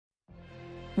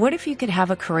What if you could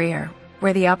have a career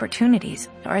where the opportunities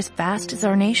are as vast as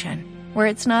our nation, where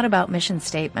it's not about mission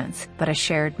statements, but a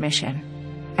shared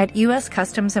mission? At U.S.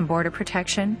 Customs and Border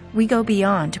Protection, we go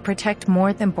beyond to protect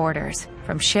more than borders.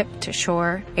 From ship to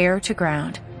shore, air to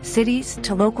ground, cities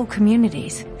to local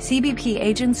communities, CBP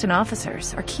agents and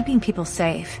officers are keeping people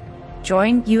safe.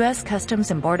 Join U.S. Customs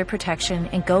and Border Protection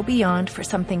and go beyond for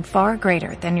something far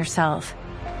greater than yourself.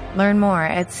 Learn more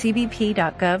at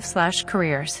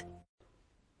cbp.gov/careers.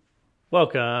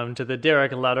 Welcome to the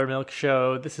Derek Loudermilk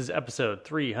Show. This is episode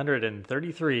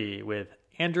 333 with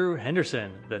Andrew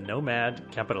Henderson, the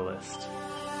Nomad Capitalist.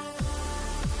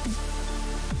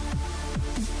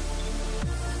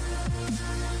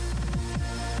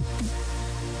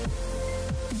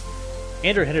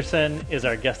 Andrew Henderson is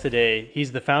our guest today.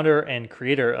 He's the founder and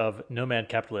creator of Nomad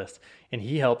Capitalist, and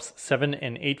he helps 7-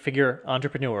 and 8-figure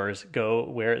entrepreneurs go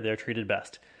where they're treated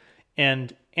best.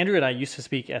 And Andrew and I used to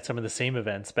speak at some of the same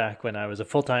events back when I was a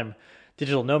full-time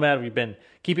digital nomad. We've been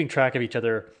keeping track of each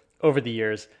other over the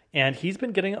years, and he's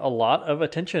been getting a lot of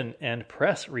attention and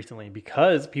press recently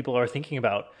because people are thinking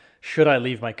about, should I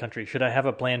leave my country? Should I have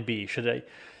a plan B? Should I,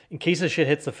 in case the shit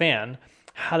hits the fan,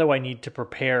 how do I need to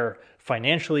prepare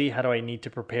financially? How do I need to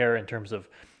prepare in terms of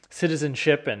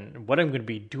citizenship and what I'm going to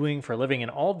be doing for a living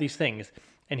and all of these things?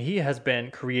 And he has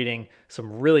been creating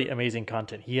some really amazing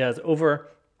content. He has over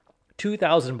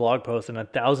 2,000 blog posts and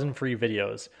 1,000 free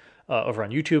videos over on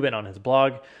YouTube and on his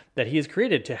blog that he has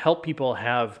created to help people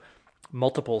have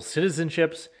multiple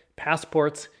citizenships,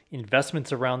 passports,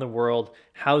 investments around the world,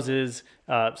 houses,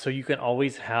 so you can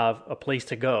always have a place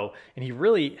to go. And he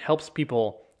really helps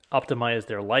people optimize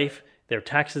their life, their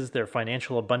taxes, their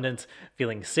financial abundance,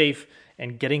 feeling safe,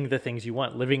 and getting the things you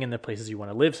want, living in the places you want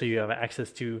to live so you have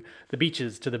access to the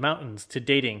beaches, to the mountains, to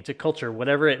dating, to culture,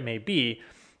 whatever it may be.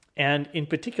 And in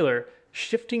particular,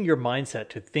 shifting your mindset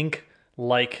to think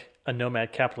like a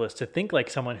nomad capitalist, to think like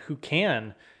someone who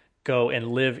can go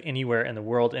and live anywhere in the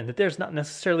world, and that there's not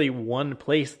necessarily one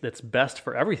place that's best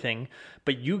for everything,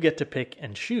 but you get to pick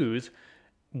and choose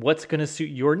what's going to suit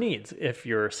your needs if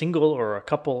you're single or a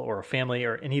couple or a family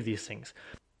or any of these things.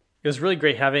 It was really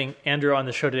great having Andrew on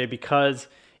the show today because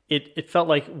it felt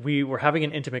like we were having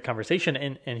an intimate conversation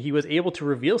and he was able to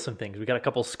reveal some things. We got a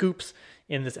couple scoops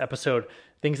in this episode,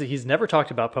 things that he's never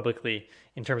talked about publicly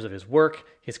in terms of his work,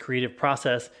 his creative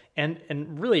process. And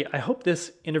really, I hope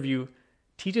this interview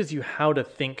teaches you how to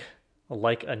think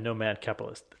like a nomad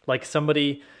capitalist, like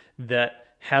somebody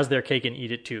that has their cake and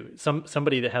eat it too.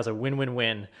 Somebody that has a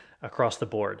win-win-win across the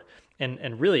board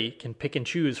and really can pick and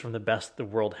choose from the best the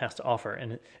world has to offer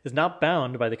and is not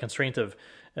bound by the constraints of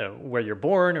where you're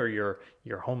born or your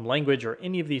home language or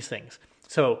any of these things.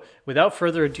 So without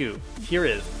further ado, here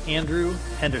is Andrew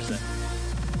Henderson.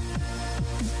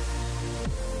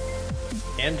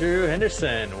 Andrew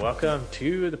Henderson, welcome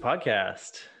to the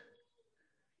podcast.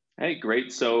 Hey,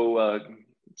 great. So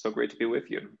great to be with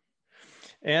you.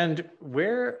 And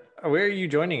where are you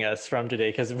joining us from today?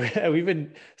 Because we've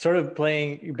been sort of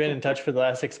you've been in touch for the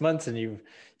last 6 months, and you've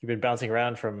been bouncing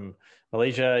around from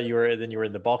Malaysia. You were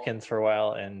in the Balkans for a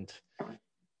while, and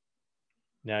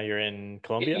now you're in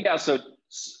Colombia. Yeah, so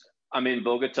I'm in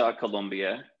Bogota,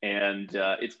 Colombia, and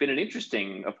it's been an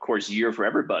interesting, of course, year for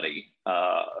everybody.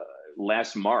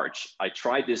 Last March, I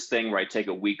tried this thing where I take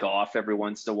a week off every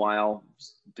once in a while.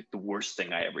 It's the worst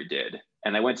thing I ever did.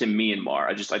 And I went to Myanmar.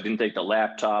 I didn't take the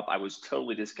laptop. I was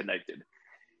totally disconnected.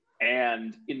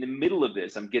 And in the middle of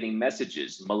this, I'm getting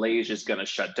messages. Malaysia's going to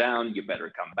shut down. You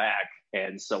better come back.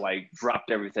 And so I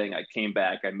dropped everything. I came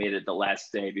back. I made it the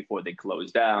last day before they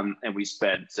closed down. And we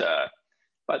spent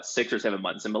about 6 or 7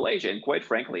 months in Malaysia. And quite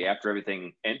frankly, after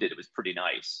everything ended, it was pretty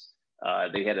nice.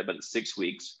 They had about 6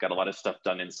 weeks, got a lot of stuff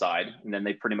done inside. And then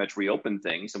they pretty much reopened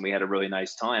things. And we had a really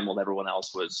nice time while everyone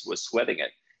else was sweating it.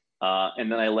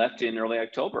 And then I left in early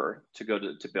October to go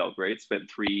to Belgrade, spent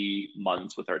 3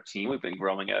 months with our team. We've been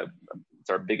growing it's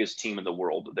our biggest team in the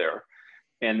world there.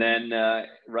 And then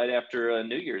right after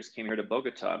New Year's, came here to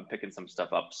Bogota. I'm picking some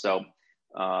stuff up. So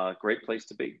great place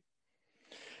to be.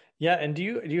 Yeah. And do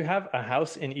you have a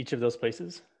house in each of those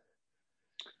places?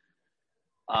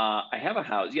 I have a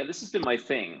house. Yeah, this has been my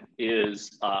thing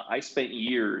I spent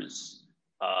years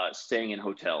staying in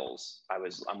hotels.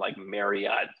 I'm like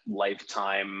Marriott,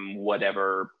 Lifetime,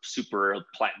 whatever, super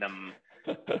platinum.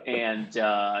 And,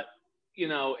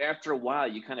 after a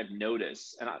while, you kind of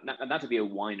notice, and not to be a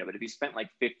whiner, but if you spent like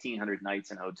 1,500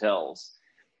 nights in hotels,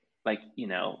 like,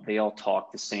 they all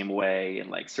talk the same way and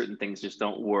like certain things just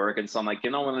don't work. And so I'm like,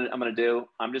 what I'm going to do?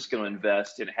 I'm just going to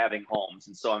invest in having homes.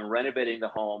 And so I'm renovating the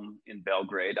home in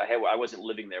Belgrade. I wasn't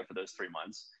living there for those 3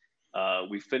 months.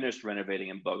 We finished renovating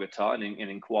in Bogota and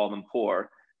in Kuala Lumpur.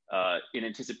 in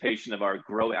anticipation of our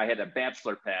growth. I had a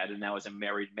bachelor pad, and now as a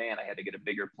married man, I had to get a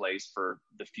bigger place for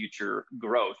the future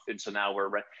growth. And so now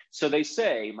so they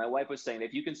say, my wife was saying,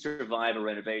 if you can survive a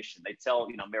renovation, they tell,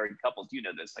 married couples, you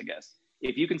know this, I guess,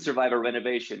 if you can survive a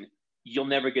renovation, you'll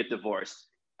never get divorced.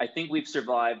 I think we've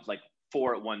survived like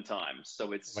 4 at one time.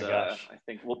 So it's, Oh my gosh. I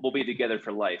think we'll be together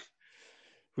for life.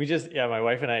 My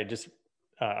wife and I just,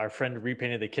 our friend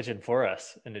repainted the kitchen for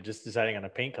us and it just deciding on a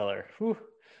paint color. Whew.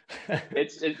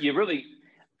 You really,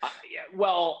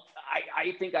 well,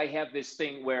 I think I have this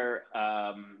thing where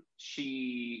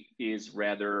she is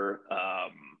rather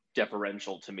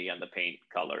deferential to me on the paint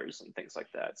colors and things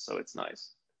like that. So it's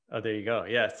nice. Oh, there you go.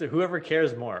 Yeah. So whoever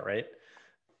cares more, right,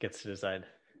 gets to decide.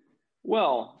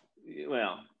 Well,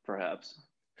 perhaps.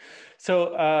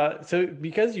 So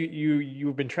because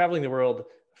you've been traveling the world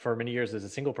for many years as a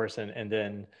single person, and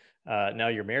then now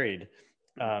you're married,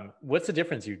 what's the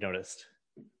difference you've noticed?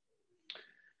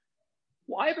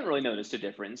 Well, I haven't really noticed a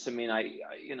difference. I mean,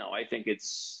 I think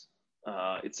it's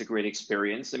a great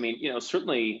experience. I mean,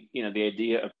 certainly, the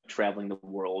idea of traveling the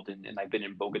world, and I've been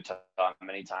in Bogota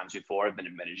many times before. I've been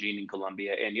in Medellin in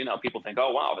Colombia, and people think,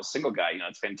 oh wow, the single guy,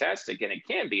 it's fantastic, and it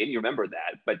can be, and you remember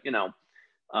that. But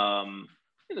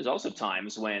there's also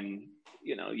times when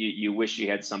you wish you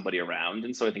had somebody around,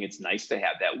 and so I think it's nice to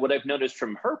have that. What I've noticed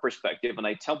from her perspective, and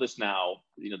I tell this now,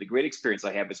 the great experience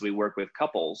I have is we work with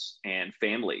couples and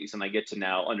families, and I get to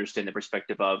now understand the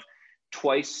perspective of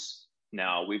twice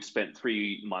now we've spent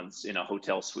 3 months in a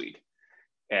hotel suite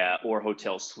or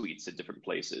hotel suites at different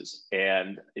places,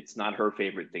 and it's not her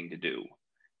favorite thing to do.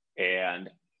 And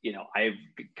I've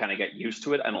kind of got used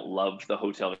to it. I don't love the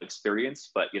hotel experience,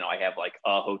 but I have like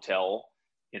a hotel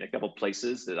in a couple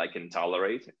places that I can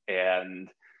tolerate. And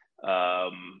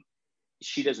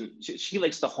she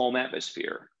likes the home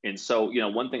atmosphere. And so,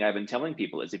 one thing I've been telling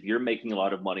people is if you're making a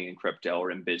lot of money in crypto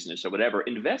or in business or whatever,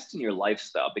 invest in your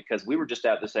lifestyle, because we were just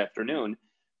out this afternoon.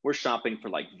 We're shopping for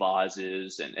like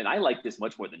vases. And I like this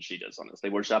much more than she does, honestly.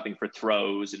 We're shopping for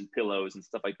throws and pillows and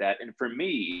stuff like that. And for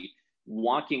me,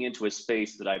 walking into a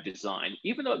space that I've designed,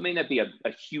 even though it may not be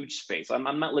a huge space,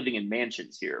 I'm not living in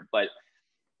mansions here, but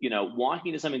walking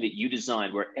into something that you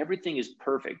designed where everything is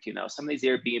perfect. Some of these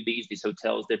Airbnbs, these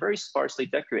hotels, they're very sparsely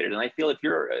decorated. And I feel if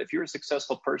you're a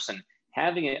successful person,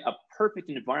 having a perfect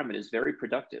environment is very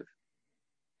productive.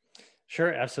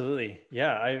 Sure, absolutely.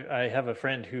 Yeah, I have a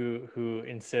friend who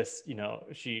insists,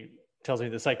 she tells me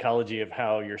the psychology of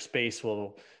how your space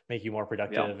will make you more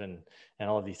productive and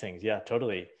all of these things. Yeah,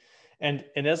 totally. And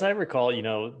as I recall,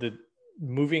 the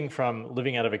moving from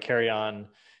living out of a carry-on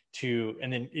to,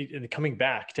 and then coming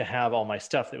back to have all my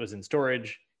stuff that was in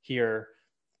storage here,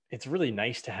 it's really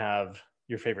nice to have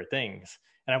your favorite things.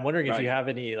 And I'm wondering if you have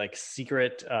any like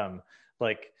secret,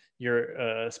 like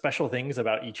your special things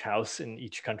about each house in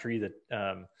each country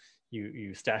that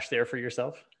you stash there for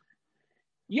yourself.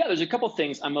 Yeah, there's a couple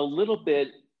things. I'm a little bit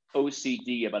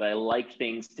OCD, but I like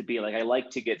things to be like, I like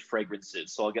to get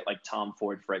fragrances. So I'll get like Tom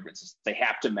Ford fragrances. They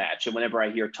have to match. And whenever I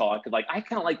hear talk, like, I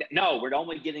kind of like that. No, we're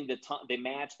only getting they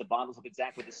match. The bottles look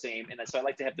exactly the same. And so I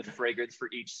like to have the fragrance for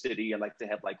each city. I like to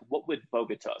have like, what would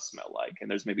Bogota smell like?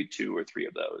 And there's maybe 2 or 3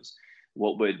 of those.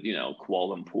 What would,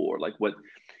 Kuala Lumpur, like what?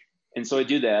 And so I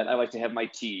do that. I like to have my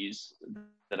teas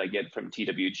that I get from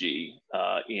TWG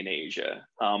in Asia.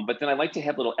 But then I like to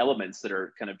have little elements that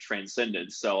are kind of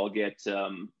transcendent. So I'll get,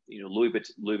 Louis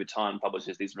Vuitton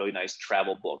publishes these really nice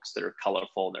travel books that are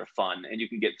colorful and they're fun, and you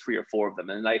can get 3 or 4 of them.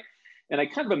 And I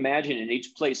kind of imagine in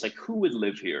each place, like who would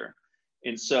live here?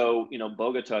 And so,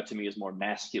 Bogota to me is more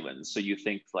masculine. So you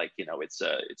think like, it's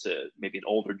maybe an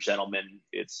older gentleman.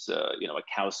 It's, a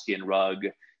cowskin rug.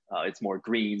 It's more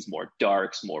greens, more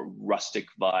darks, more rustic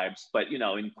vibes. But, in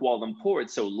Kuala Lumpur,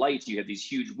 it's so light. You have these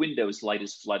huge windows, light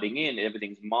is flooding in,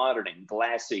 everything's modern and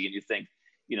glassy. And you think,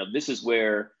 this is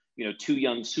where, 2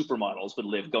 young supermodels would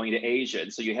live going to Asia.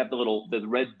 And so you have the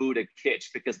red Buddha kitsch,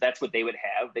 because that's what they would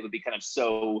have. They would be kind of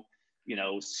so,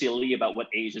 silly about what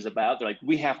Asia's about. They're like,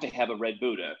 we have to have a red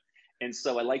Buddha. And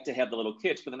so I like to have the little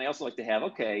kitsch, but then I also like to have,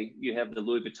 okay, you have the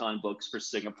Louis Vuitton books for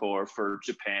Singapore, for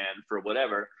Japan, for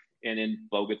whatever. And in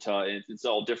Bogota, it's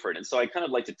all different. And so I kind of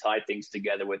like to tie things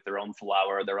together with their own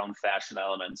flower, their own fashion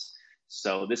elements.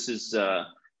 So this is the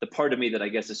part of me that I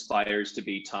guess aspires to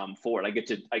be Tom Ford. I get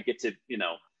to,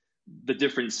 the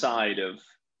different side of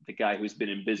the guy who's been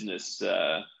in business,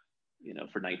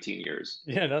 for 19 years.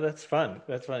 Yeah, no, that's fun.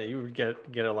 That's funny. You would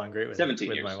get along great with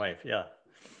 17 years. My wife. Yeah.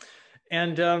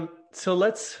 And so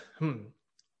let's,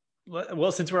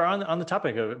 well, since we're on the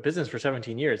topic of business for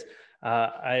 17 years,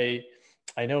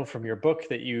 I know from your book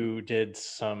that you did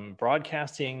some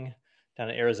broadcasting down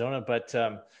in Arizona, but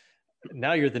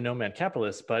now you're the Nomad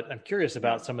capitalist, but I'm curious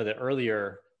about some of the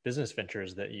earlier business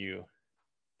ventures that you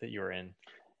were in.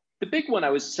 The big one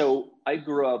I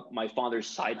grew up, my father's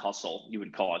side hustle, you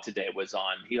would call it today,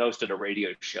 he hosted a radio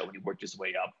show and he worked his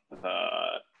way up.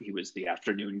 He was the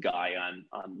afternoon guy on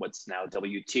what's now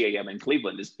WTAM in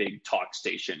Cleveland, this big talk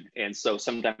station. And so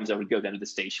sometimes I would go down to the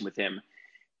station with him.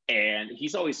 And he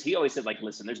always said, like,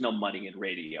 listen, there's no money in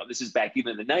radio. This is back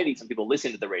even in the 90s, and people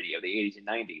listened to the radio, the 80s and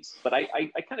 90s. But I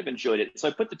kind of enjoyed it. So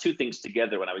I put the two things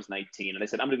together when I was 19, and I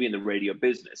said, I'm going to be in the radio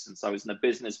business. And so I was in the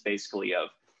business basically of,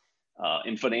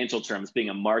 in financial terms, being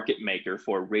a market maker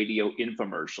for radio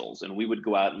infomercials. And we would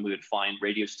go out and we would find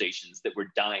radio stations that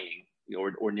were dying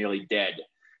or nearly dead.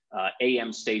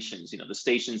 AM stations, the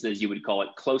stations, as you would call it,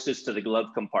 closest to the glove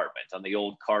compartment on the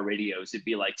old car radios. It'd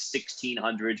be like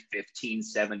 1600,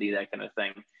 1570, that kind of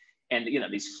thing. And,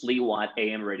 these flea watt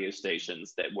AM radio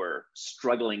stations that were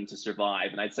struggling to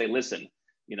survive. And I'd say, listen,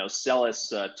 sell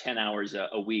us 10 hours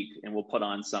a week and we'll put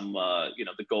on some,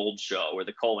 the Gold Show or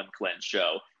the Colon Cleanse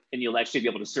Show. And you'll actually be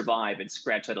able to survive and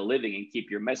scratch out a living and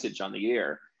keep your message on the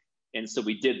air. And so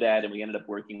we did that, and we ended up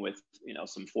working with,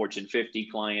 some Fortune 50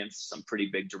 clients, some pretty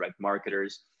big direct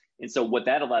marketers. And so what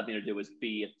that allowed me to do was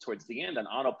be towards the end on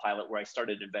autopilot, where I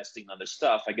started investing in other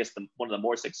stuff. I guess one of the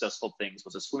more successful things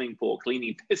was a swimming pool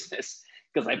cleaning business,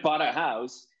 because I bought a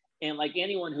house. And like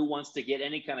anyone who wants to get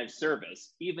any kind of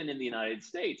service, even in the United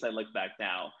States, I look back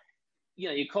now,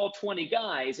 you call 20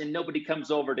 guys and nobody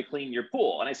comes over to clean your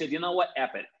pool. And I said, you know what,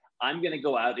 F it. I'm going to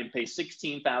go out and pay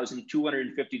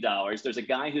 $16,250. There's a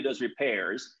guy who does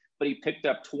repairs, but he picked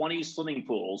up 20 swimming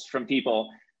pools from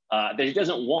people that he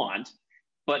doesn't want,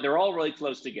 but they're all really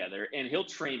close together, and he'll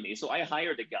train me. So I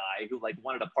hired a guy who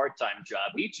wanted a part-time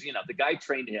job. The guy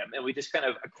trained him, and we just kind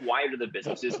of acquired the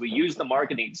businesses. We used the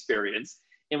marketing experience,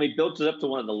 and we built it up to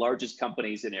one of the largest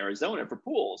companies in Arizona for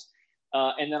pools.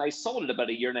 And then I sold it about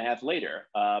a year and a half later.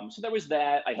 So there was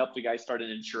that. I helped a guy start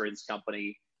an insurance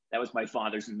company. That was my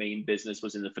father's main business,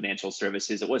 was in the financial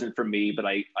services. It wasn't for me, but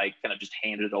I kind of just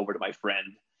handed it over to my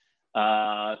friend.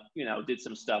 Did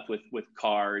some stuff with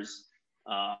cars.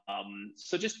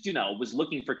 So just, was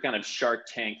looking for kind of Shark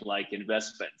Tank-like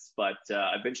investments, but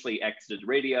eventually exited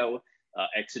radio,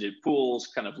 exited pools,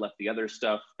 kind of left the other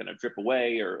stuff kind of drip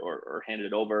away or handed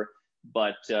it over.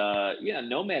 But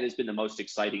Nomad has been the most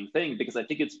exciting thing, because I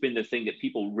think it's been the thing that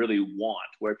people really want,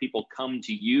 where people come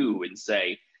to you and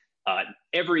say,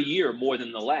 every year more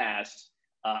than the last,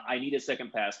 I need a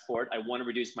second passport. I want to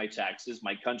reduce my taxes.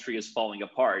 My country is falling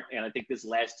apart. And I think this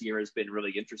last year has been really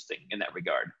interesting in that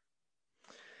regard.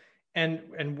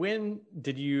 And when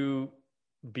did you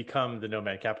become the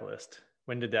Nomad capitalist?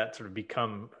 When did that sort of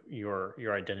become your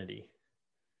identity?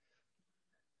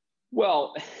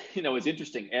 Well, it's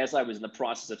interesting. As I was in the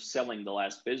process of selling the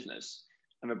last business,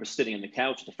 I remember sitting on the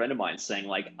couch with a friend of mine saying,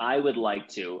 like, I would like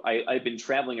to, I've been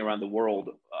traveling around the world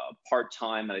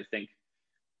part-time, and I think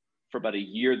for about a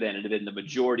year then, it had been the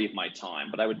majority of my time,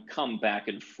 but I would come back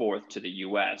and forth to the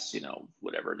US,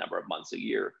 whatever number of months a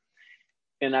year.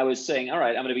 And I was saying, all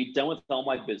right, I'm going to be done with all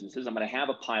my businesses. I'm going to have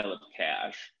a pile of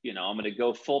cash. I'm going to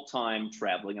go full-time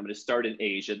traveling. I'm going to start in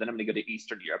Asia. Then I'm going to go to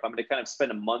Eastern Europe. I'm going to kind of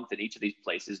spend a month in each of these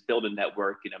places, build a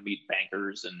network, meet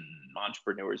bankers and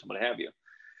entrepreneurs and what have you.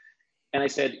 And I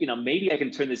said, maybe I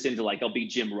can turn this into, like, I'll be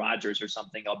Jim Rogers or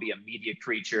something. I'll be a media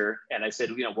creature. And I said,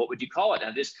 what would you call it? And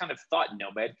I just kind of thought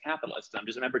Nomad capitalist. And I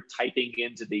just remember typing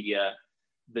into the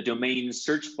domain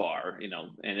search bar,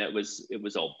 and it was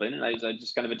open, and I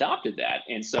just kind of adopted that.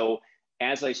 And so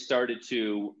as I started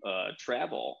to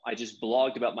travel, I just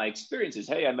blogged about my experiences.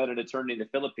 Hey, I met an attorney in the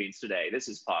Philippines today. This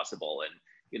is possible. And,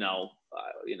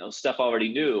 stuff I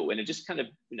already knew. And it just kind of,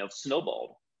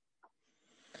 snowballed.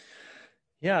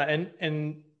 Yeah.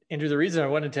 And Andrew, the reason I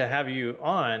wanted to have you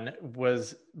on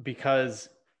was because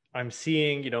I'm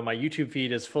seeing, my YouTube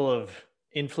feed is full of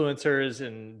influencers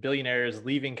and billionaires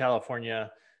leaving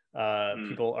California.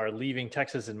 People are leaving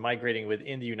Texas and migrating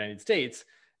within the United States.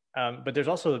 But there's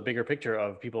also the bigger picture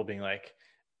of people being like,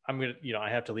 I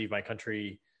have to leave my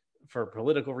country for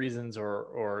political reasons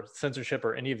or censorship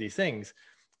or any of these things.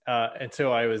 And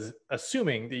so I was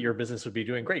assuming that your business would be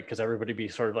doing great, because everybody would be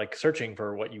sort of like searching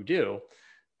for what you do.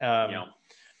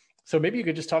 So maybe you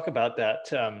could just talk about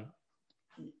that.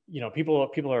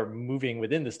 People are moving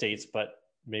within the States, but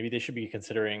maybe they should be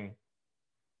considering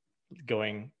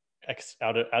going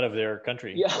out of their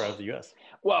country or out of the US.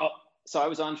 Well, so I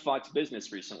was on Fox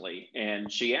Business recently,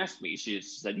 and she asked me, she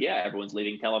said, yeah, everyone's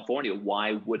leaving California.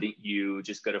 Why wouldn't you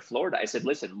just go to Florida? I said,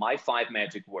 listen, my 5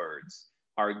 magic words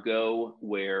are: go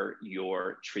where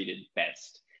you're treated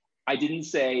best. I didn't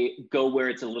say go where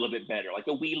it's a little bit better, like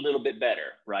a wee little bit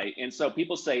better, right? And so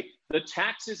people say the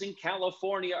taxes in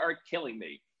California are killing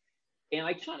me. And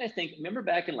I kind of think, remember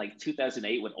back in like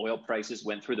 2008 when oil prices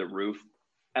went through the roof?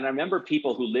 And I remember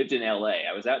people who lived in LA.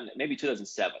 I was out in maybe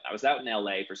 2007. I was out in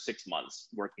LA for 6 months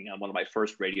working on one of my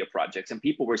first radio projects. And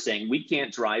people were saying, we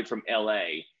can't drive from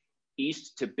LA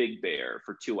east to Big Bear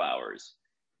for 2 hours,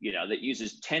 that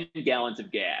uses 10 gallons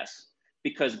of gas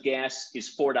because gas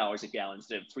is $4 a gallon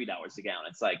instead of $3 a gallon.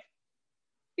 It's like,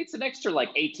 it's an extra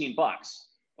like $18.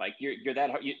 Like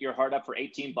you're hard up for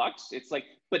 $18. It's like,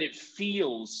 but it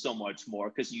feels so much more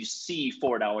because you see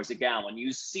 $4 a gallon.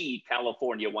 You see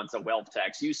California wants a wealth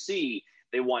tax. You see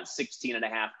they want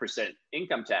 16.5%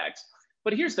 income tax.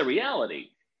 But here's the reality.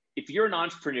 If you're an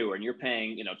entrepreneur and you're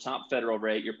paying, top federal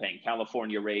rate, you're paying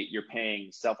California rate, you're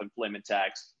paying self-employment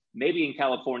tax, maybe in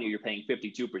California you're paying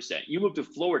 52%. You move to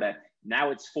Florida,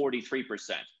 now it's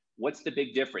 43%. What's the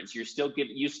big difference? You still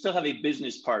have a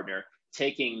business partner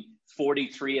taking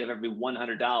 43 out of every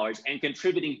 $100 and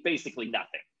contributing basically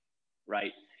nothing,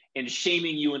 right? And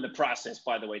shaming you in the process,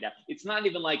 by the way. Now, it's not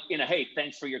even like, hey,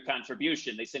 thanks for your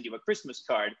contribution. They send you a Christmas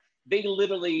card. They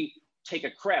literally take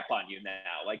a crap on you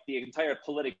now. Like the entire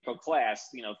political class,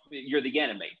 you're the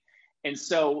enemy. And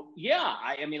so, yeah,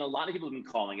 I mean, a lot of people have been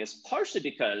calling us partially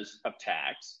because of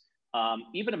tax.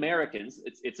 Even Americans,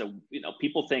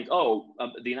 people think,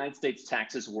 the United States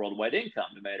taxes worldwide income,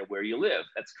 no matter where you live.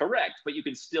 That's correct, but you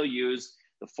can still use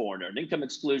the foreign earned income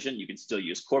exclusion. You can still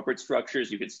use corporate structures.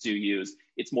 You can still use,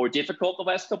 it's more difficult the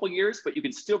last couple of years, but you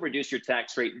can still reduce your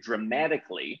tax rate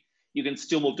dramatically. You can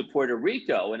still move to Puerto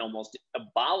Rico and almost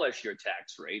abolish your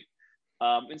tax rate.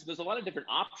 And so there's a lot of different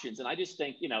options. And I just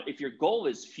think, if your goal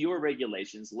is fewer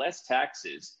regulations, less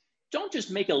taxes, don't just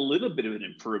make a little bit of an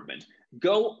improvement.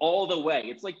 Go all the way.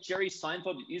 It's like Jerry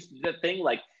Seinfeld used to do that thing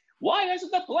like, why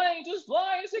doesn't the plane just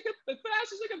fly as fast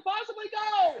as it can possibly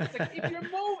go? It's like,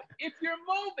 if you're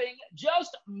moving,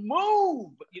 just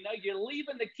move. You're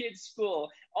leaving the kids' school.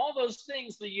 All those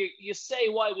things that you say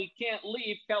why we can't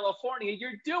leave California,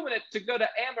 you're doing it to go to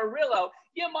Amarillo.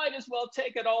 You might as well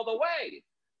take it all the way.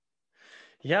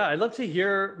 Yeah, I'd love to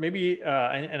hear maybe,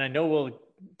 and I know we'll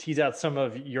tease out some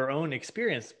of your own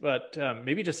experience, but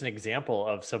maybe just an example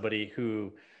of somebody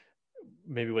who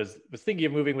maybe was thinking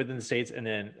of moving within the States and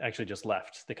then actually just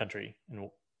left the country and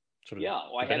sort of. Yeah,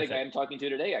 well, I had a guy I'm talking to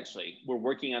today, actually. We're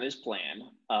working on his plan.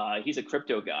 He's a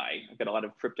crypto guy. I've got a lot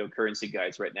of cryptocurrency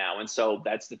guys right now. And so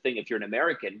that's the thing. If you're an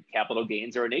American, capital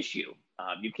gains are an issue.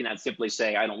 You cannot simply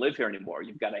say, I don't live here anymore.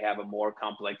 You've got to have a more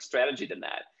complex strategy than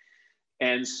that.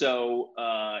 And so,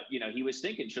 he was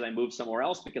thinking, should I move somewhere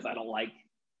else because I don't like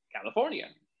California?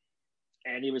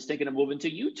 And he was thinking of moving to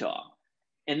Utah.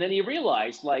 And then he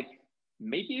realized,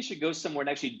 maybe I should go somewhere and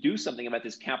actually do something about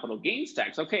this capital gains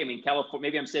tax. Okay, I mean, California,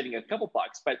 maybe I'm saving a couple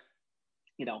bucks, but,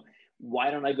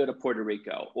 why don't I go to Puerto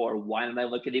Rico? Or why don't I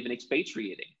look at even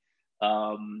expatriating?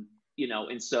 And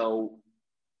so,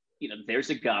 there's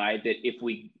a guy that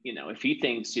if he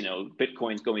thinks,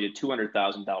 Bitcoin's going to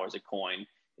 $200,000 a coin,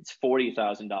 it's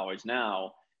 $40,000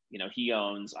 now. He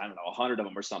owns, I don't know, 100 of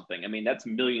them or something. I mean, that's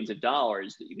millions of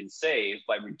dollars that you can save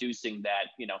by reducing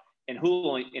that, and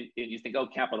you think,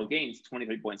 capital gains,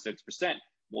 23.6%.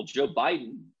 Well, Joe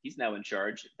Biden, he's now in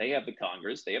charge. They have the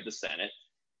Congress, they have the Senate,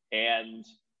 and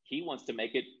he wants to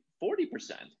make it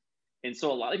 40%. And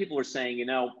so a lot of people are saying,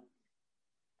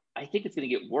 I think it's going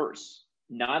to get worse.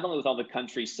 Not only with all the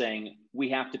countries saying we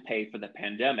have to pay for the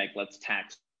pandemic, let's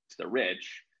tax the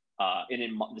rich. And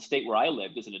in the state where I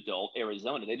lived as an adult,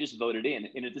 Arizona, they just voted in,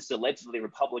 and it's a allegedly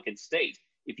Republican state.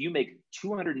 If you make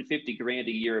 250 grand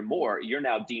a year or more, you're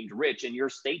now deemed rich, and your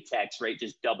state tax rate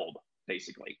just doubled,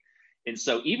 basically. And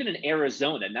so even in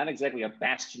Arizona, not exactly a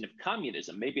bastion of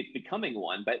communism, maybe it's becoming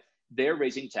one, but they're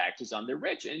raising taxes on the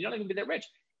rich, and you're not even be that rich.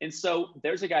 And so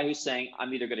there's a guy who's saying,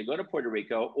 I'm either going to go to Puerto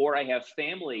Rico, or I have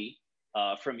family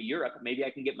from Europe. Maybe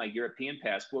I can get my European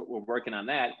passport. We're working on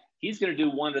that. He's going to do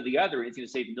one or the other, and he's going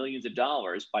to save millions of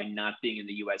dollars by not being in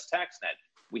the U.S. tax net.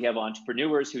 We have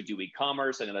entrepreneurs who do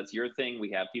e-commerce. I know that's your thing.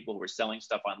 We have people who are selling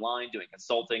stuff online, doing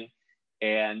consulting.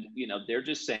 And, they're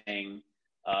just saying,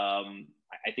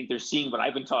 I think they're seeing what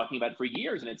I've been talking about for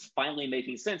years, and it's finally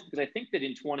making sense, because I think that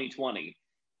in 2020,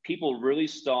 people really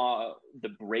saw the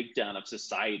breakdown of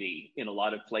society in a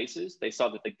lot of places. They saw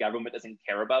that the government doesn't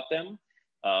care about them.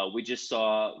 We just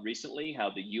saw recently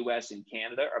how the US and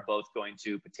Canada are both going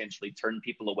to potentially turn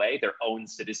people away, their own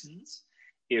citizens,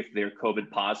 if they're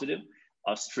COVID positive.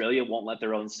 Australia won't let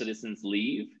their own citizens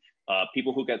leave.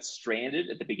 People who got stranded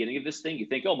at the beginning of this thing, you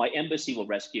think, my embassy will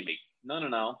rescue me.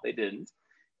 No, they didn't.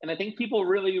 And I think people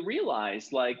really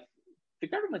realized, the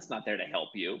government's not there to help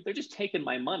you. They're just taking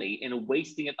my money and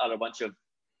wasting it on a bunch of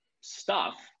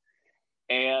stuff.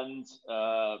 And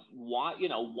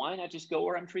why not just go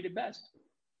where I'm treated best?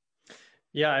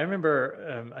 Yeah, I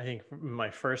remember, I think my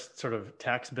first sort of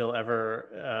tax bill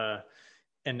ever,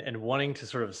 and wanting to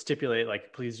sort of stipulate,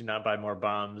 like, please do not buy more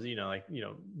bombs,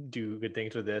 do good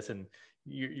things with this. And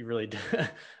you really do.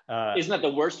 Isn't that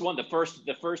the worst one? The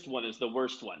first one is the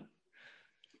worst one.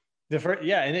 The first,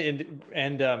 yeah.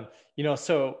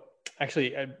 So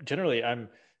actually, generally, I'm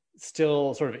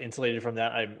still sort of insulated from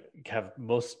that. I have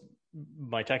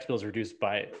my tax bills reduced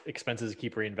by expenses to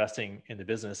keep reinvesting in the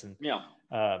business. And yeah.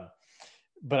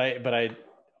 But I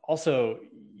also,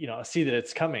 see that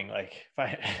it's coming. Like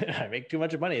if I make too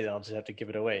much money, then I'll just have to give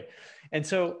it away. And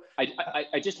so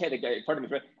I just had a guy, pardon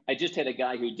me, I just had a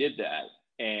guy who did that,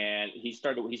 and he's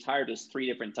hired us 3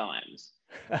 different times.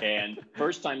 And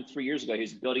first time 3 years ago, he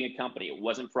was building a company. It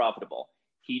wasn't profitable.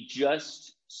 He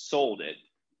just sold it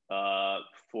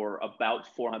for about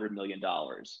 $400 million.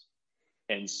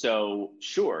 And so,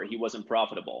 sure, he wasn't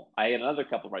profitable. I had another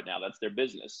couple right now. That's their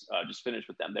business. Just finished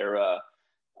with them.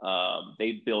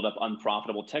 They build up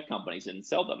unprofitable tech companies and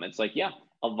sell them. It's like, yeah,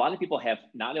 a lot of people have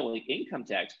not only income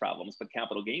tax problems, but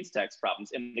capital gains tax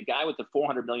problems. And the guy with the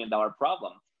 $400 million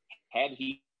problem, had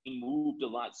he moved a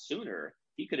lot sooner,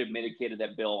 he could have mitigated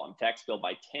that tax bill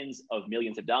by tens of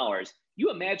millions of dollars.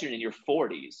 You imagine in your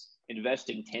 40s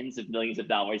investing tens of millions of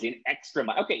dollars in extra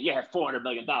money. Okay, you have $400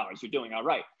 million. You're doing all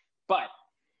right. But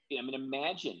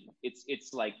imagine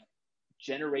it's like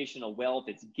generational wealth.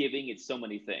 It's giving. It's so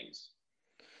many things.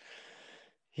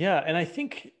 Yeah. And I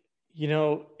think,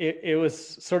 it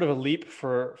was sort of a leap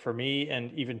for me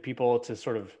and even people to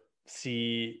sort of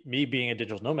see me being a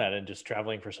digital nomad and just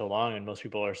traveling for so long. And most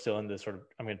people are still in this sort of,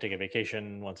 I'm going to take a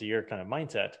vacation once a year kind of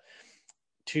mindset.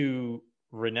 To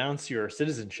renounce your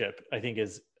citizenship, I think,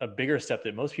 is a bigger step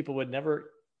that most people would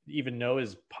never even know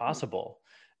is possible.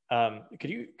 Could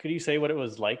you say what it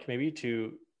was like maybe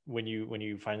when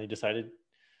you finally decided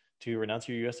to renounce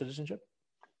your U.S. citizenship?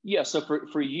 Yeah. So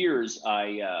for years,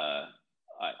 I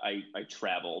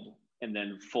traveled, and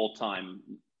then full time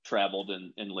traveled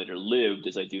and later lived,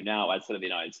 as I do now, outside of the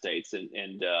United States.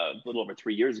 And a little over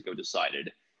 3 years ago, decided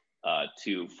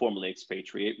to formally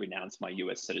expatriate, renounce my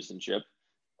U.S. citizenship.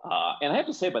 And I have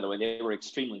to say, by the way, they were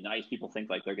extremely nice. People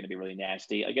think like they're going to be really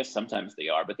nasty. I guess sometimes they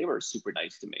are, but they were super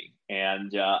nice to me.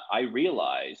 And I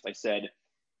realized, I said,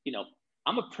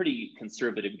 I'm a pretty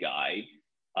conservative guy.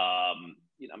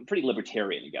 I'm a pretty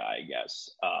libertarian guy, I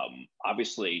guess.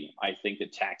 Obviously, I think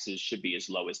that taxes should be as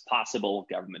low as possible.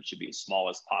 Government should be as small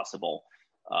as possible.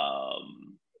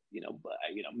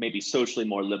 Maybe socially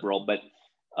more liberal. But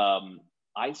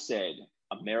I said,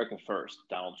 America first,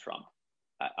 Donald Trump.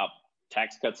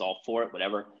 Tax cuts, all for it,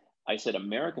 whatever. I said,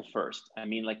 America first. I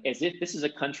mean, like, as if this is a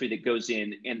country that goes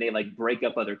in and they like break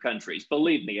up other countries.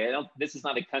 Believe me, this is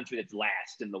not a country that's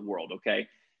last in the world, okay?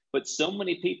 But so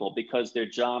many people, because their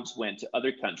jobs went to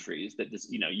other countries, that this,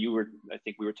 I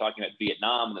think we were talking about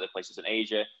Vietnam and other places in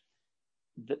Asia.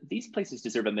 These places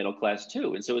deserve a middle class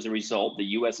too. And so as a result, the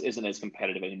U.S. isn't as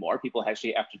competitive anymore. People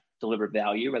actually have to deliver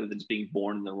value rather than just being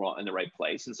born in the right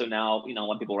place. And so now,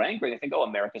 when people are angry, they think, oh,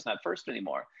 America's not first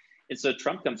anymore. And so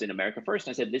Trump comes in, America first.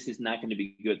 And I said, this is not going to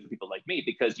be good for people like me,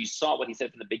 because you saw what he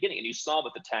said from the beginning, and you saw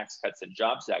what the Tax Cuts and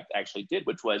Jobs Act actually did,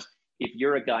 which was, if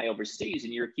you're a guy overseas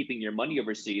and you're keeping your money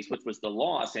overseas, which was the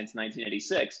law since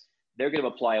 1986, they're going to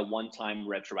apply a one-time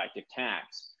retroactive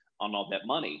tax on all that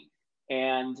money.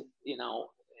 And,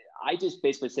 I just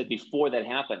basically said, before that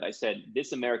happened, I said,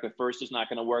 this America first is not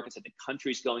going to work. I said, the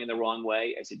country's going in the wrong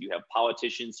way. I said, you have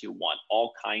politicians who want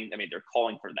all kinds. I mean, they're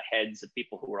calling for the heads of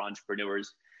people who are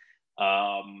entrepreneurs.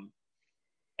 And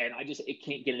it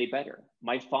can't get any better.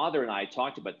 My father and I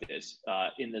talked about this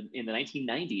in the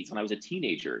 1990s when I was a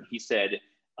teenager. He said,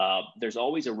 there's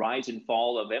always a rise and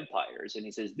fall of empires. And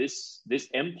he says, this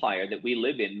empire that we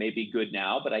live in may be good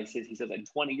now, but he says, in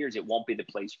 20 years, it won't be the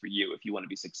place for you if you want to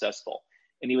be successful.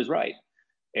 And he was right.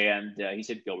 And he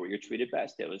said, go where you're treated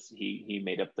best. He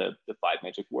made up the 5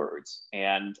 magic words.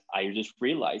 And I just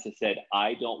realized, I said,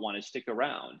 I don't want to stick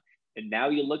around. And now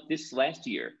you look, this last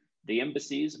year, the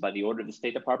embassies, by the order of the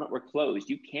State Department, were closed.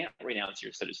 You can't renounce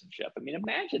your citizenship. I mean,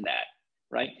 imagine that,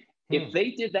 right? If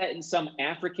they did that in some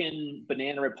African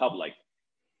banana republic,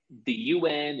 the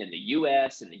UN and the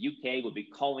US and the UK would be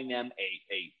calling them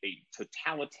a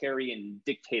totalitarian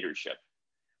dictatorship.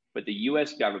 But the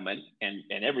US government and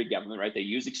every government, right, they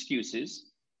use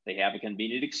excuses. They have a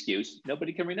convenient excuse.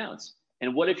 Nobody can renounce.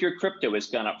 And what if your crypto has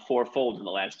gone up 4-fold in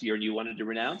the last year and you wanted to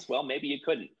renounce? Well, maybe you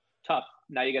couldn't. Tough.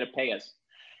 Now you got to pay us.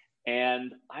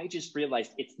 And I just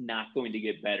realized it's not going to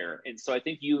get better. And so I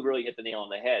think you really hit the nail on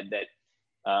the head that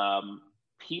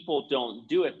people don't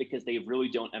do it because they really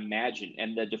don't imagine.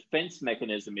 And the defense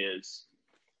mechanism is,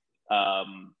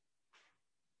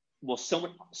 well, so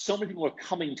many people are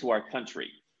coming to our country,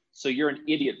 so you're an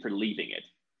idiot for leaving it.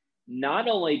 Not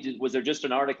only was there just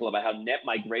an article about how net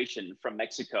migration from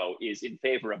Mexico is in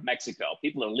favor of Mexico,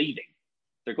 people are leaving.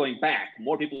 They're going back.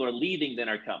 More people are leaving than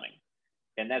are coming.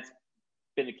 And that's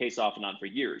been the case off and on for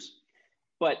years.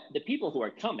 But the people who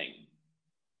are coming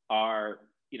are,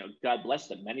 God bless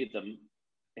them. Many of them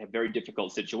have very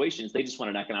difficult situations. They just want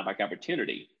an economic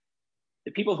opportunity.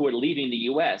 The people who are leaving the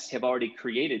US have already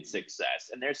created success.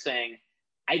 And they're saying,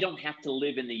 I don't have to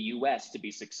live in the US to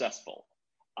be successful.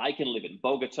 I can live in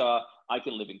Bogota, I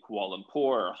can live in Kuala Lumpur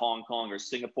or Hong Kong or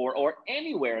Singapore or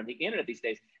anywhere on the internet these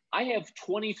days. I have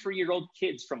 23-year-old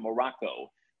kids from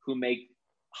Morocco who make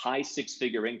high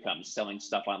six-figure incomes selling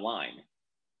stuff online.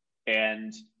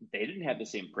 And they didn't have the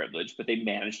same privilege, but they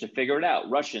managed to figure it out.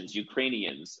 Russians,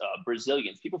 Ukrainians,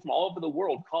 Brazilians, people from all over the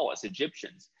world call us,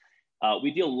 Egyptians.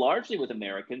 We deal largely with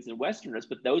Americans and Westerners,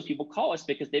 but those people call us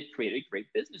because they've created great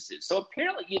businesses. So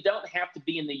apparently you don't have to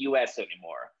be in the US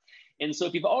anymore. And so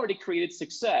if you've already created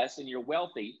success and you're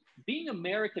wealthy, being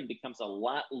American becomes a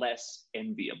lot less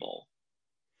enviable.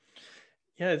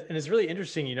 Yeah, and it's really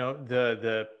interesting,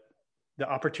 the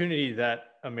opportunity that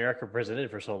America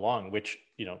presented for so long, which,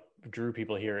 drew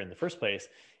people here in the first place,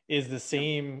 is the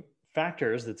same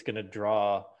factors that's going to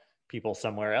draw people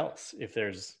somewhere else if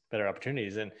there's better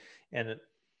opportunities. And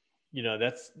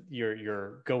that's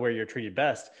your go where you're treated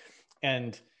best.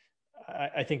 And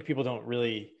I think people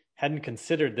hadn't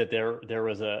considered that there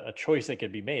was a choice that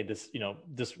could be made. This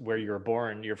where you were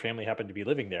born, your family happened to be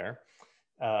living there.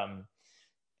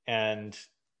 And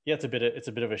yeah, it's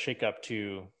a bit of a shakeup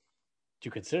to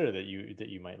consider that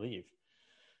you might leave.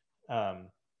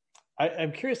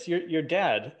 I'm curious, your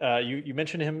dad, you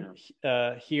mentioned him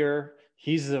here.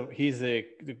 He's the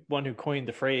one who coined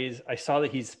the phrase. I saw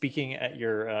that he's speaking at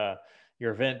your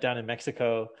event down in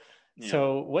Mexico. Yeah.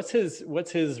 So what's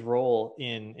his role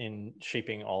in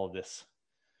shaping all of this?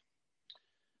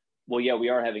 Well, yeah, we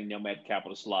are having Nomad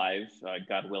Capitalist Live,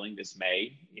 God willing, this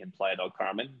May in Playa del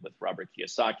Carmen with Robert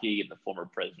Kiyosaki and the former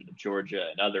president of Georgia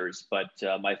and others. But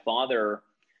my father,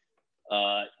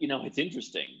 it's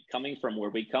interesting coming from where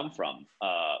we come from.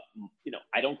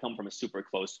 I don't come from a super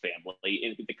close family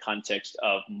in the context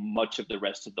of much of the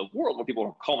rest of the world where people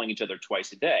are calling each other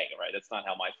twice a day, right? That's not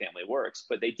how my family works.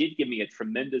 But they did give me a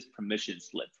tremendous permission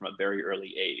slip from a very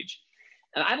early age.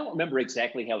 And I don't remember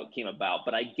exactly how it came about,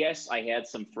 but I guess I had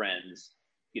some friends,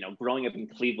 growing up in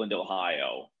Cleveland,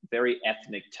 Ohio, very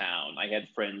ethnic town. I had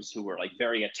friends who were like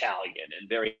very Italian and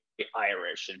very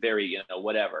Irish and very,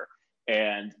 whatever.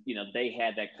 And, they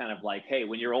had that kind of like, hey,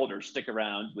 when you're older, stick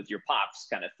around with your pops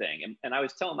kind of thing. And I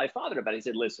was telling my father about it. He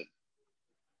said, listen,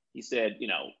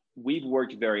 we've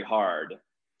worked very hard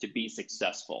to be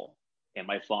successful. And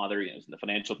my father, is in the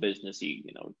financial business. He,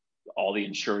 all the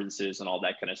insurances and all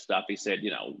that kind of stuff. He said,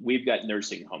 we've got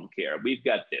nursing home care. We've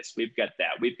got this, we've got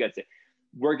that, we've got that.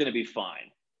 We're going to be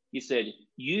fine. He said,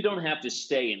 you don't have to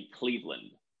stay in Cleveland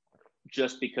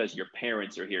just because your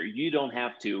parents are here. You don't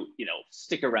have to,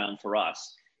 stick around for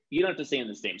us. You don't have to stay in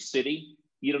the same city.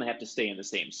 You don't have to stay in the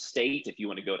same state. If you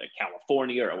want to go to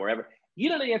California or wherever, you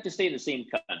don't even have to stay in the same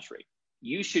country.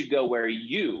 You should go where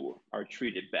you are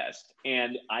treated best.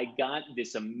 And I got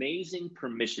this amazing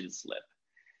permission slip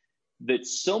that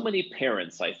so many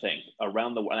parents, I think,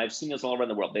 around the world, and I've seen this all around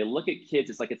the world, they look at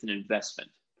kids, it's like it's an investment.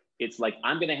 It's like,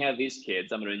 I'm going to have these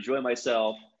kids, I'm going to enjoy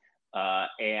myself,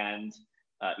 and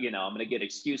I'm going to get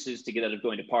excuses to get out of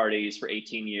going to parties for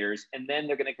 18 years, and then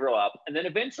they're going to grow up, and then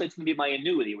eventually it's going to be my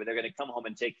annuity where they're going to come home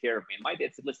and take care of me. And my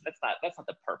dad said, listen, that's not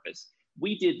the purpose.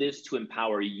 We did this to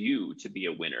empower you to be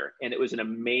a winner. And it was an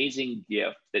amazing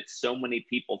gift that so many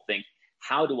people think,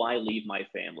 how do I leave my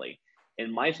family?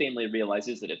 And my family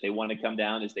realizes that if they want to come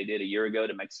down, as they did a year ago,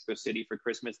 to Mexico City for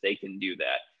Christmas, they can do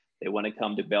that. They want to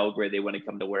come to Belgrade. They want to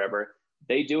come to wherever.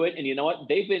 They do it. And you know what?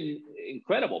 They've been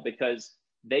incredible because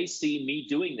they see me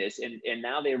doing this. And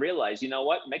now they realize, you know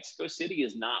what? Mexico City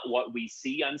is not what we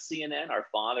see on CNN. Our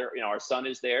father, our son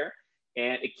is there.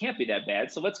 And it can't be that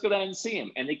bad. So let's go down and see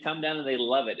him. And they come down and they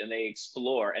love it and they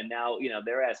explore. And now,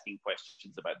 they're asking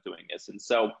questions about doing this. And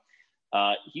so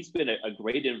he's been a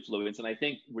great influence, and I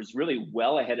think was really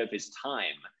well ahead of his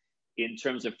time in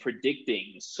terms of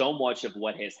predicting so much of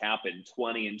what has happened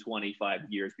 20 and 25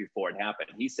 years before it happened.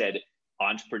 He said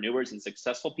entrepreneurs and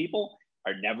successful people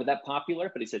are never that popular,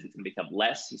 but he says it's going to become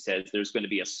less. He says there's going to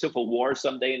be a civil war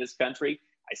someday in this country.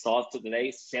 I saw it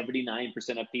today,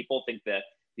 79% of people think that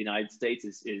the United States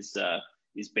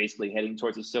is basically heading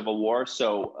towards a civil war.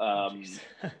 So,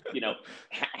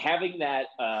 having that,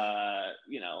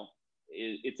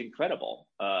 it's incredible.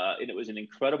 And it was an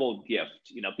incredible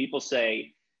gift. People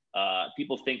say,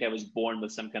 people think I was born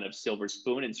with some kind of silver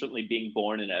spoon, and certainly being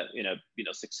born in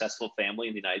a successful family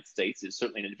in the United States is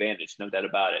certainly an advantage, no doubt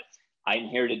about it. I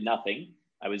inherited nothing.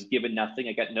 I was given nothing.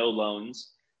 I got no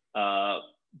loans,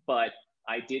 but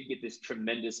I did get this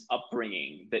tremendous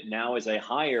upbringing that now, as I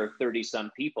hire 30-some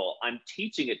people, I'm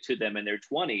teaching it to them in their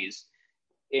 20s,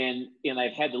 and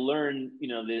I've had to learn.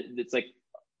 It's like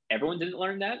everyone didn't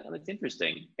learn that. That's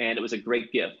interesting, and it was a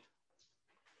great gift.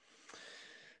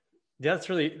 Yeah, that's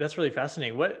really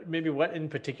fascinating. What in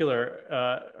particular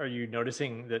are you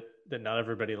noticing that not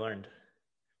everybody learned?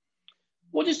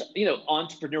 Well, just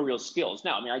entrepreneurial skills.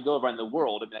 Now, I go around the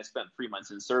world. I spent 3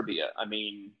 months in Serbia.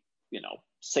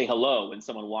 Say hello when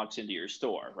someone walks into your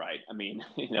store, right?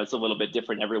 It's a little bit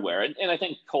different everywhere, and I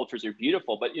think cultures are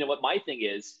beautiful. But what my thing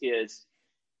is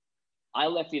I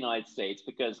left the United States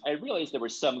because I realized there were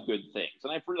some good things.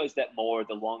 And I've realized that more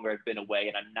the longer I've been away,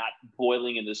 and I'm not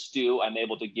boiling in the stew. I'm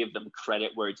able to give them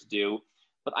credit where it's due.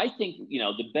 But I think,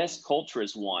 the best culture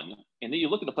is one. And then you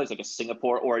look at a place like a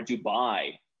Singapore or a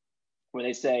Dubai, where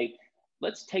they say,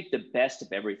 let's take the best of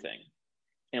everything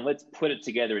and let's put it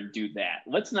together and do that.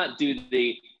 Let's not do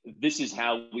this is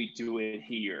how we do it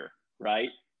here, right?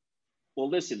 Well,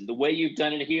 listen, the way you've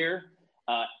done it here,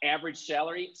 average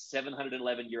salary,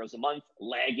 711 euros a month,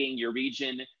 lagging your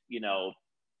region,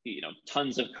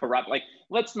 tons of corrupt. Like,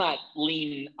 let's not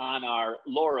lean on our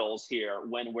laurels here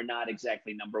when we're not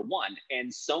exactly number one.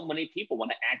 And so many people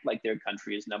want to act like their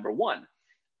country is number one.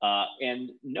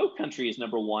 And no country is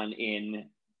number one in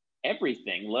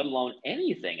everything, let alone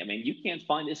anything. You can't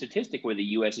find a statistic where the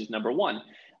US is number one.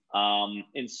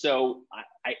 And so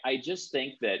I just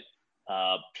think that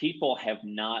people have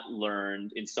not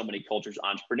learned in so many cultures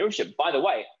entrepreneurship. By the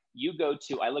way,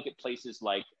 I look at places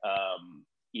like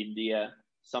India,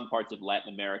 some parts of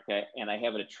Latin America, and I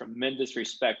have a tremendous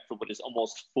respect for what is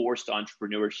almost forced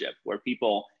entrepreneurship, where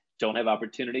people don't have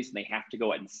opportunities and they have to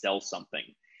go out and sell something.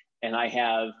 And I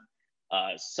have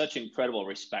such incredible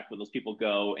respect when those people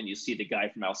go, and you see the guy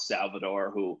from El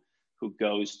Salvador who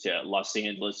goes to Los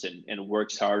Angeles and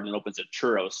works hard and opens a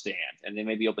churro stand, and then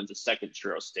maybe opens a second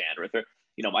churro stand. Or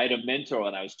I had a mentor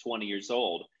when I was 20 years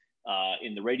old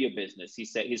in the radio business. He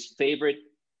said his favorite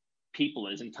people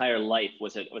in his entire life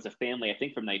was a family, I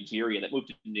think from Nigeria, that moved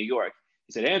to New York.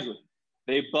 He said, Andrew,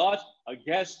 they bought a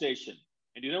gas station.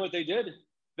 And do you know what they did?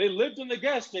 They lived in the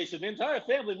gas station. The entire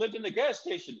family lived in the gas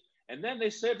station. And then they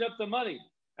saved up the money.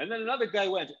 And then another guy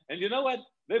went, and you know what?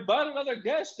 They bought another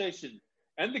gas station.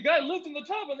 And the guy lived in the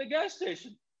top of the gas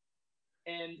station.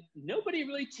 And nobody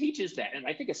really teaches that. And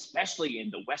I think especially in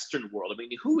the Western world,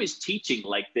 who is teaching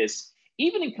like this?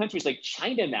 Even in countries like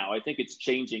China now, I think it's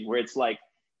changing, where it's like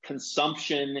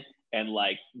consumption and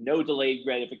like no delayed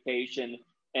gratification.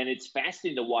 And it's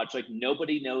fascinating to watch. Like,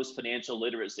 nobody knows financial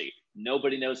literacy.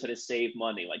 Nobody knows how to save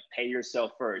money. Like, pay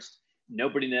yourself first.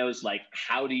 Nobody knows, like,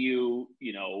 how do you,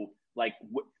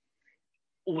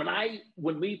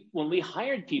 when we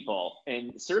hired people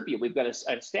in Serbia, we've got a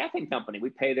staffing company. We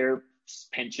pay their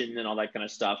pension and all that kind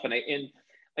of stuff. And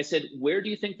I said, where do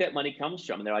you think that money comes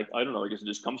from? And they're like, I don't know. I guess it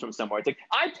just comes from somewhere. It's like,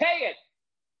 I pay it.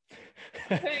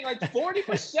 I'm paying like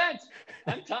 40%.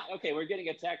 Okay, we're getting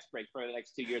a tax break for the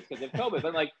next 2 years because of COVID. But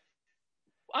I'm like,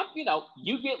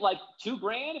 you get like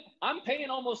 $2,000. I'm paying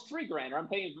almost $3,000, or I'm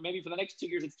paying maybe for the next 2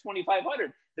 years it's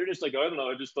 $2,500. They're just like, I don't know.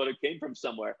 I just thought it came from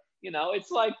somewhere.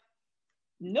 It's like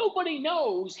nobody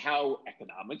knows how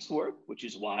economics work, which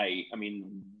is why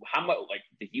how much like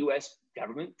the U.S.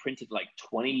 government printed like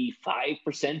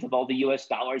 25% of all the U.S.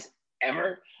 dollars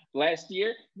ever last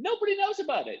year. Nobody knows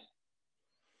about it.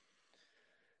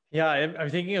 Yeah, I'm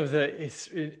thinking of as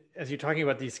you're talking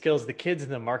about these skills, the kids in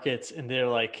the markets, and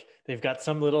they've got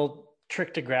some little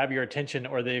trick to grab your attention,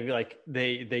 or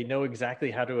they know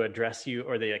exactly how to address you,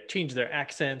 or they like change their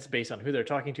accents based on who they're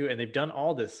talking to, and they've done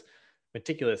all this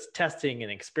meticulous testing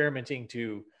and experimenting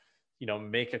to,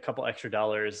 make a couple extra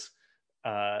dollars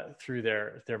through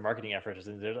their marketing efforts,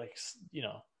 and they're like,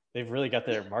 they've really got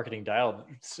their marketing dialed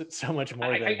so much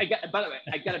more. By the way,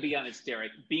 I got to be honest,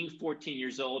 Derek. Being 14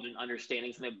 years old and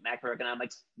understanding some of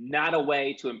macroeconomics, not a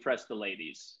way to impress the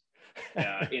ladies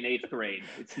in 8th grade.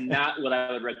 It's not what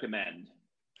I would recommend.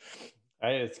 All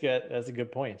right, it's good. That's a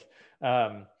good point.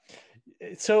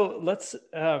 So let's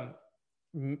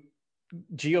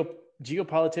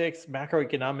geopolitics,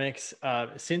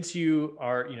 macroeconomics. Since you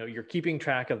are, you're keeping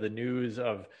track of the news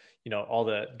of all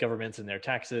the governments and their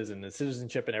taxes and the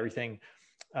citizenship and everything.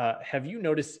 Have you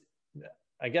noticed,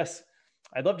 I guess,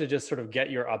 I'd love to just sort of get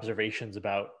your observations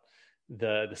about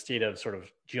the state of sort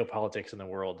of geopolitics in the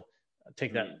world.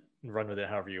 Take that and run with it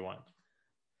however you want.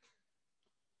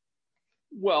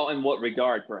 Well, in what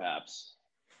regard, perhaps?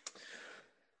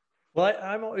 Well,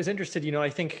 I'm always interested. I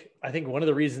think one of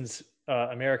the reasons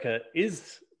America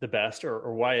is the best,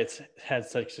 or why it's had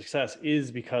such success,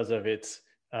 is because of its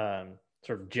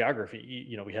sort of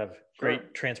geography. We have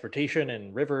great transportation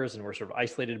and rivers, and we're sort of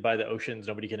isolated by the oceans.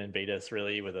 Nobody can invade us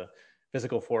really with a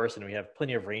physical force, and we have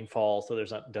plenty of rainfall, so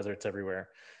there's not deserts everywhere.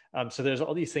 So there's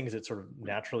all these things that sort of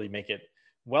naturally make it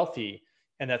wealthy,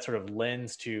 and that sort of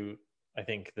lends to, I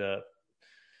think, the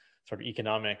sort of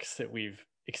economics that we've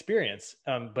experienced.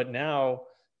 But now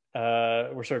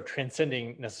we're sort of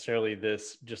transcending necessarily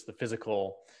just the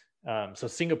physical. So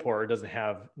Singapore doesn't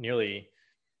have nearly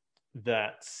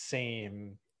that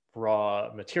same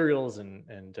raw materials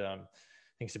and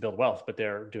things to build wealth, but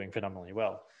they're doing phenomenally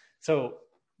well. So,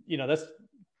 that's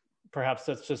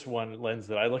just one lens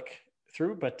that I look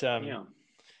through. But I'm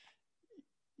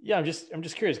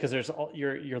just curious, because there's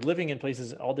you're living in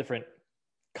places, all different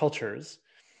cultures.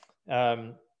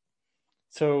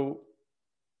 So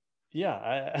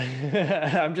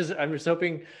yeah, I'm just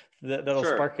hoping that'll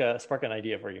spark an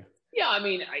idea for you. Yeah, I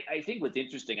mean, I think what's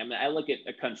interesting, I mean, I look at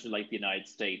a country like the United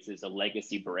States as a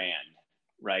legacy brand,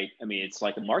 right? I mean, it's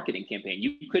like a marketing campaign.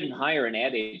 You couldn't hire an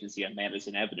ad agency on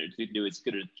Madison Avenue to do as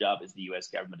good a job as the US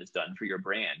government has done for your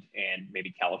brand, and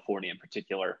maybe California in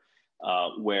particular,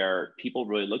 where people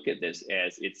really look at this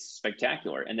as it's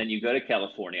spectacular. And then you go to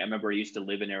California. I remember I used to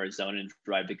live in Arizona and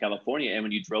drive to California. And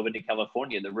when you drove into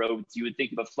California, the roads, you would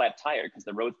think of a flat tire because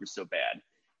the roads were so bad.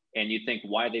 And you think,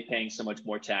 why are they paying so much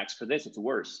more tax for this? It's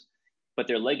worse. But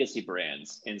they're legacy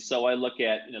brands. And so I look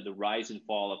at the rise and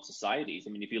fall of societies. I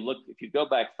mean, if you go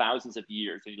back thousands of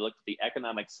years and you look at the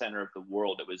economic center of the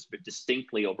world, it was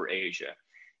distinctly over Asia.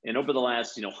 And over the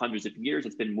last, hundreds of years,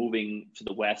 it's been moving to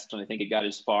the west, and I think it got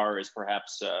as far as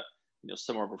perhaps,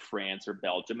 somewhere over France or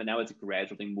Belgium, and now it's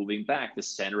gradually moving back, the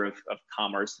center of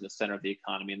commerce, the center of the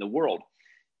economy in the world.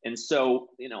 And so,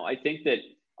 I think that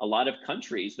a lot of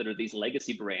countries that are these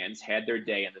legacy brands had their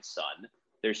day in the sun.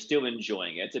 They're still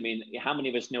enjoying it. I mean, how many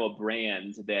of us know a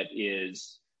brand that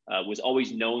was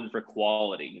always known for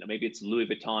quality? Maybe it's Louis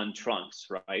Vuitton trunks,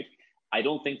 right? I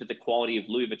don't think that the quality of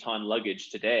Louis Vuitton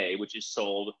luggage today, which is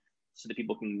sold so that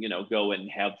people can, go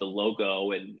and have the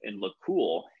logo and look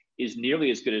cool, is nearly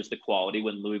as good as the quality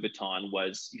when Louis Vuitton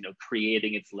was,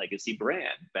 creating its legacy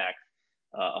brand back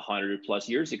 100 plus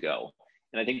years ago.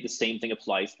 And I think the same thing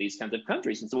applies to these kinds of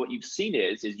countries. And so what you've seen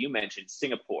is you mentioned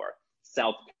Singapore,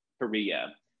 South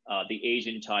Korea, the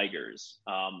Asian tigers.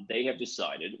 They have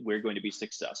decided we're going to be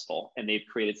successful, and they've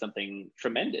created something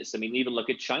tremendous. I mean, even look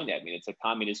at China. I mean, it's a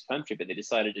communist country, but they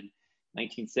decided in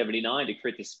 1979 to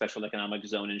create this special economic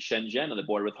zone in Shenzhen on the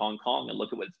border with Hong Kong, and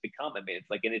look at what it's become. I mean, it's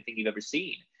like anything you've ever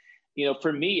seen.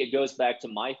 For me, it goes back to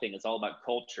my thing. It's all about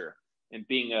culture, and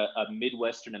being a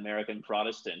Midwestern American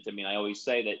Protestant. I mean, I always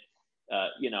say that,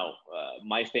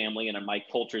 my family and my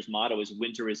culture's motto is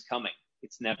winter is coming.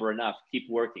 It's never enough. Keep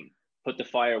working. Put the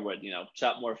firewood,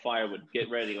 chop more firewood, get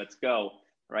ready, let's go,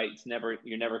 right?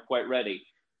 You're never quite ready.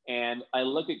 And I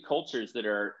look at cultures that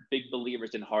are big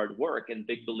believers in hard work and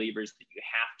big believers that you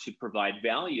have to provide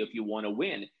value if you want to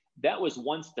win. That was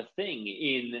once the thing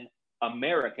in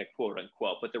America, quote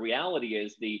unquote. But the reality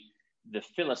is the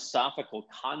philosophical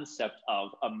concept of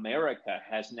America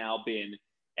has now been,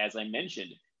 as I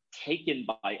mentioned, taken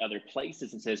by other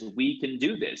places and says, we can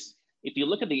do this. If you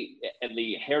look at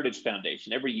the Heritage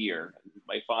Foundation, every year,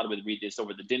 my father would read this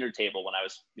over the dinner table when I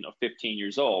was 15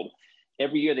 years old.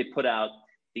 Every year they put out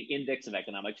the Index of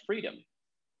Economic Freedom.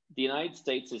 The United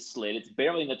States is slid. It's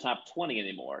barely in the top 20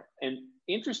 anymore. And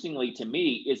interestingly to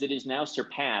me is it is now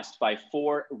surpassed by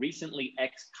 4 recently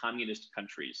ex-communist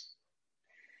countries.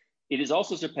 It is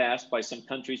also surpassed by some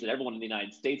countries that everyone in the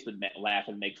United States would laugh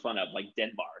and make fun of, like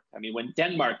Denmark. I mean, when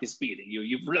Denmark is beating you,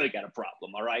 you've really got a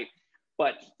problem, all right?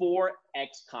 But 4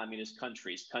 ex-communist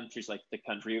countries like the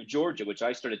country of Georgia, which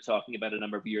I started talking about a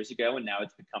number of years ago, and now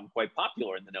it's become quite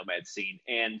popular in the Nomad scene.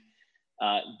 And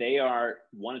they are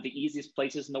one of the easiest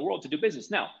places in the world to do business.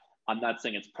 Now, I'm not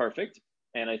saying it's perfect.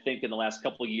 And I think in the last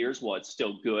couple of years, while it's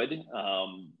still good,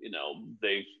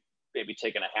 they've maybe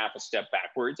taken a half a step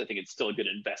backwards. I think it's still a good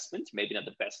investment, maybe not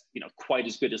the best, quite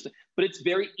as good as, but it's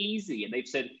very easy. And they've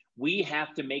said, we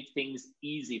have to make things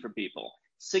easy for people.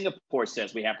 Singapore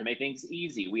says we have to make things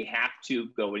easy. We have to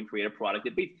go and create a product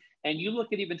that beats. And you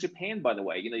look at even Japan, by the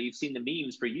way, you've seen the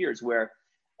memes for years where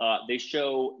they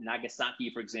show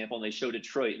Nagasaki, for example, and they show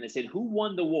Detroit, and they said, who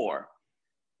won the war?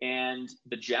 And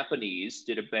the Japanese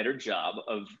did a better job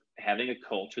of having a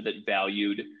culture that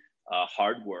valued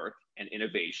hard work and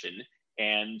innovation.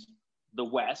 And the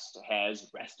West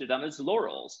has rested on its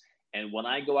laurels. And when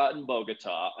I go out in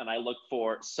Bogota and I look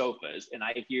for sofas and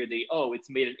I hear oh, it's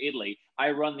made in Italy,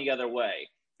 I run the other way.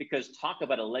 Because talk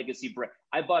about a legacy brand.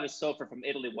 I bought a sofa from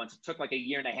Italy once. It took like a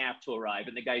year and a half to arrive,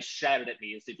 and the guy shouted at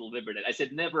me as he delivered it. I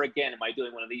said, never again am I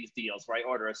doing one of these deals where I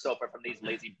order a sofa from these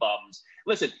lazy bums.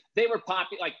 Listen, they were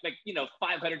popular,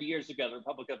 500 years ago, the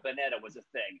Republic of Veneto was a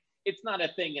thing. It's not a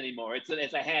thing anymore. It's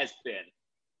a has-been.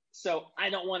 So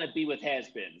I don't want to be with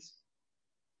has-beens.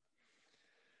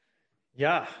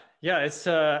 Yeah. It's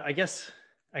I guess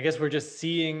we're just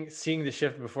seeing the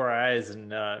shift before our eyes, and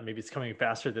maybe it's coming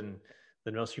faster than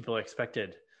most people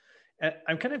expected. And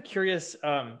I'm kind of curious,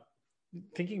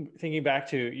 thinking back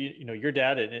to your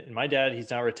dad and my dad.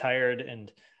 He's now retired,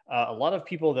 and a lot of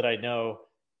people that I know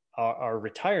are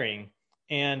retiring,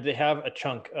 and they have a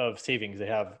chunk of savings. They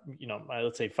have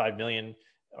let's say 5 million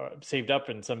saved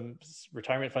up in some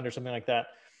retirement fund or something like that.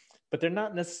 But they're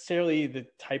not necessarily the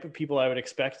type of people I would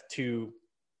expect to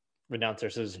renounce their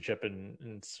citizenship and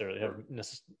necessarily have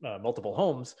multiple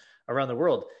homes around the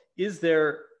world. Is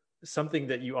there something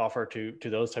that you offer to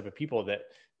those type of people that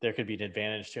there could be an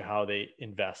advantage to how they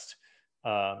invest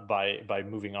by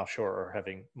moving offshore or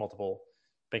having multiple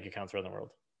bank accounts around the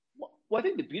world? Well, I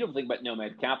think the beautiful thing about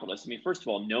nomad capitalists, I mean, first of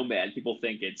all, nomad, people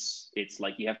think it's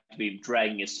like you have to be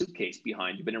dragging a suitcase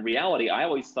behind you. But in reality, I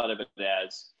always thought of it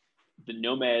as the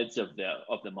nomads of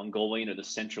the Mongolian or the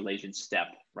Central Asian steppe,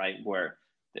 right? Where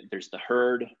there's the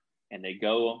herd and they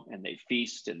go and they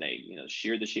feast and they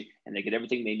shear the sheep and they get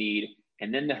everything they need.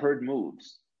 And then the herd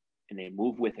moves and they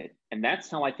move with it. And that's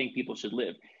how I think people should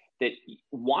live. That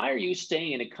why are you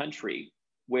staying in a country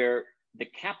where the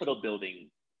Capitol building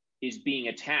is being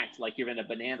attacked like you're in a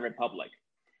banana republic?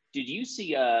 Did you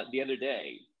see the other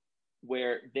day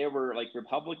where there were like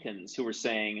Republicans who were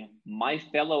saying, my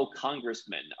fellow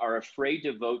congressmen are afraid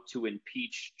to vote to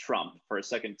impeach Trump for a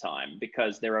second time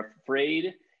because they're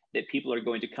afraid that people are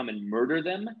going to come and murder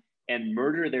them and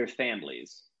murder their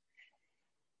families?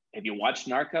 Have you watched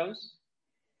Narcos?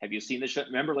 Have you seen the show?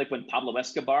 Remember, like when Pablo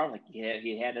Escobar,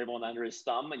 he had everyone under his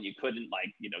thumb, and you couldn't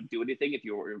do anything if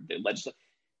you were the legislature.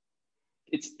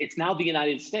 It's now the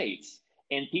United States,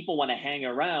 and people want to hang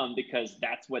around because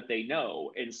that's what they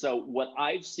know. And so, what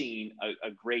I've seen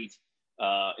a great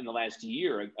in the last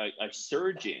year, a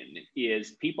surge in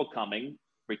is people coming,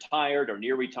 retired or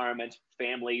near retirement,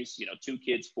 families, 2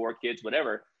 kids, 4 kids,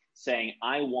 whatever, saying,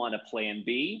 I want a plan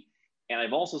B. And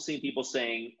I've also seen people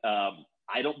saying,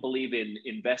 I don't believe in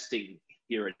investing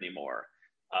here anymore.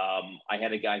 I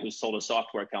had a guy who sold a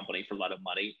software company for a lot of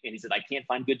money, and he said, I can't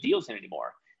find good deals here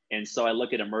anymore. And so I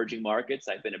look at emerging markets.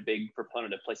 I've been a big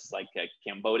proponent of places like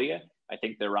Cambodia. I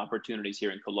think there are opportunities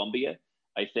here in Colombia.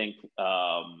 I think,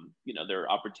 there are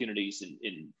opportunities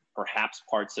in perhaps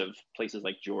parts of places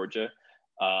like Georgia.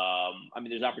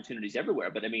 There's opportunities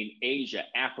everywhere, but Asia,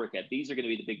 Africa, these are going to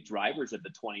be the big drivers of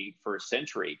the 21st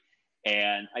century.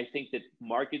 And I think that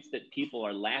markets that people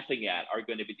are laughing at are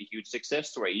going to be the huge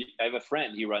success story. I have a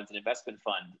friend, he runs an investment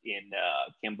fund in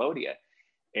Cambodia.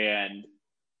 And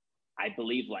I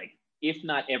believe if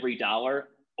not every dollar,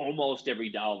 almost every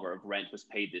dollar of rent was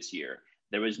paid this year.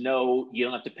 There was no, you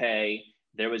don't have to pay.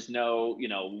 There was no,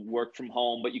 work from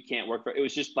home, but you can't work it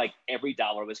was just like every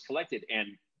dollar was collected. And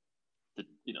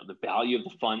the value of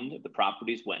the fund, of the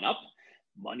properties went up.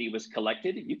 Money was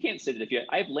collected. You can't say that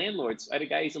I have landlords. I had a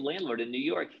guy who's a landlord in New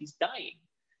York. He's dying.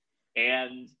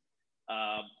 And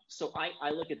so I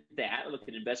look at that. I look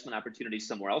at investment opportunities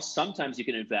somewhere else. Sometimes you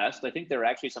can invest. I think there are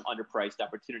actually some underpriced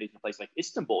opportunities in a place like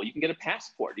Istanbul. You can get a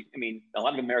passport. A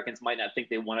lot of Americans might not think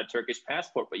they want a Turkish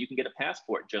passport, but you can get a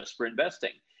passport just for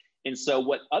investing. And so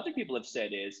what other people have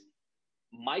said is,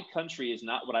 my country is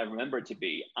not what I remember it to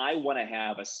be. I want to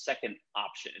have a second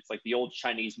option. It's like the old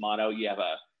Chinese motto. You have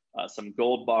some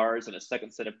gold bars and a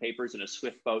second set of papers and a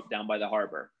swift boat down by the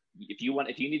harbor. If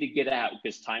you need to get out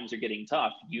because times are getting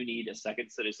tough, you need a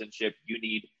second citizenship. You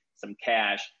need some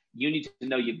cash. You need to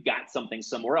know you've got something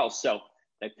somewhere else. So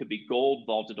that could be gold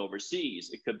vaulted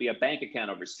overseas. It could be a bank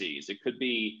account overseas. It could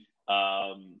be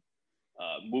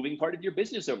moving part of your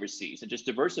business overseas and just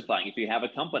diversifying. If you have a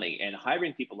company and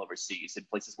hiring people overseas in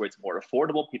places where it's more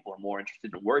affordable, people are more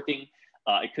interested in working.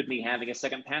 It could be having a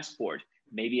second passport,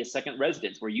 maybe a second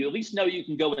residence where you at least know you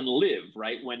can go and live,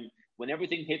 right? When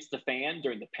everything hits the fan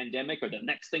during the pandemic or the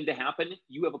next thing to happen,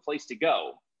 you have a place to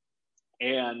go.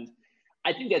 And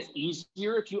I think that's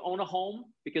easier if you own a home,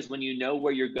 because when you know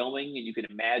where you're going and you can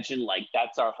imagine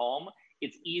that's our home,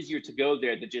 it's easier to go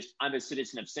there than just, I'm a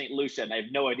citizen of St. Lucia and I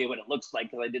have no idea what it looks like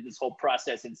because I did this whole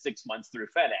process in 6 months through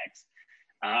FedEx.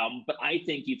 But I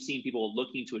think you've seen people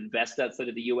looking to invest outside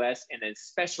of the US and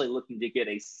especially looking to get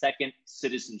a second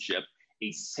citizenship,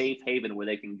 a safe haven where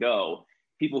they can go.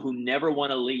 People who never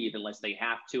want to leave unless they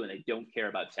have to and they don't care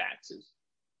about taxes.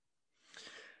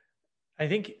 I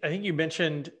think you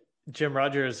mentioned Jim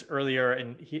Rogers earlier,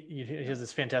 and he has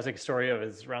this fantastic story of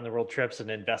his around the world trips and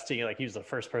investing. Like he was the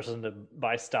first person to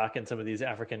buy stock in some of these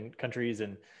African countries,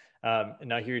 and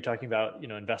now here you're talking about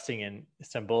investing in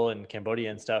Istanbul and Cambodia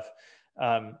and stuff.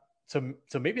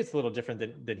 So maybe it's a little different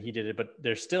than he did it, but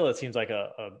there's still, it seems like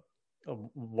a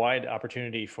wide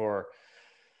opportunity for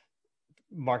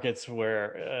markets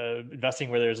where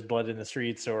investing where there's blood in the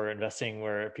streets or investing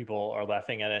where people are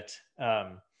laughing at it.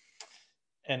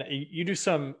 And you do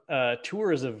some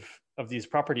tours of these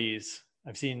properties.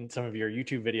 I've seen some of your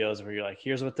YouTube videos where you're like,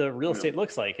 here's what the real estate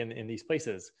looks like in these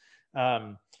places.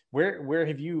 Where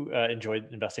have you enjoyed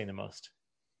investing the most?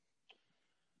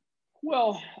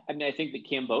 Well, I mean, I think that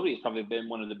Cambodia has probably been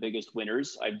one of the biggest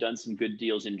winners. I've done some good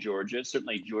deals in Georgia.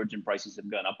 Certainly, Georgian prices have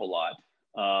gone up a lot.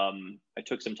 I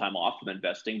took some time off from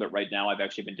investing, but right now I've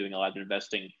actually been doing a lot of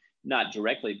investing, not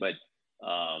directly, but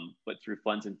through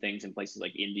funds and things in places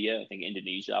like India. I think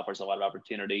Indonesia offers a lot of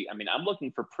opportunity. I mean, I'm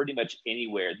looking for pretty much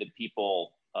anywhere that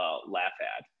people laugh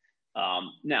at.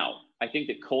 Now, I think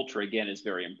that culture, again, is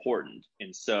very important.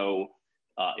 And so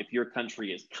if your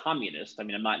country is communist, I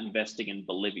mean, I'm not investing in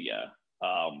Bolivia.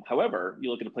 However, you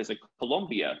look at a place like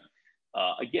Colombia,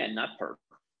 again, not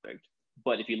perfect.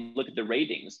 But if you look at the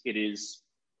ratings, it is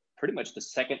pretty much the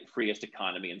second freest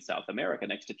economy in South America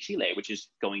next to Chile, which is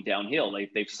going downhill.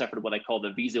 They've suffered what I call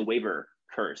the visa waiver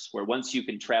curse, where once you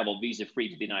can travel visa free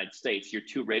to the United States, you're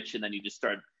too rich and then you just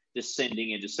start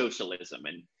descending into socialism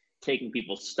and taking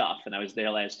people's stuff. And I was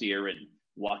there last year and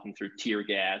walking through tear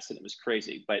gas and it was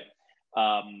crazy. But,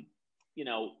 you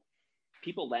know,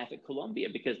 people laugh at Colombia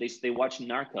because they watch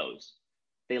Narcos.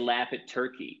 They laugh at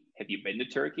Turkey. Have you been to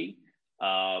Turkey?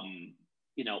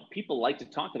 You know, people like to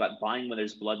talk about buying when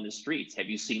there's blood in the streets. Have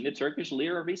you seen the Turkish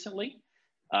lira recently?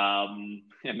 I mean,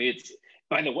 it's,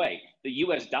 by the way, the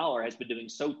US dollar has been doing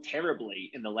so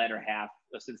terribly in the latter half,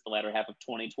 since the latter half of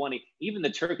 2020. Even the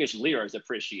Turkish lira is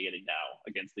appreciating now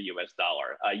against the US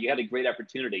dollar. You had a great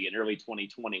opportunity in early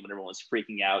 2020 when everyone was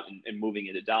freaking out and moving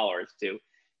into dollars to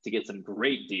get some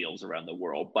great deals around the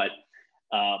world. But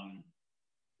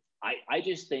I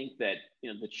just think that,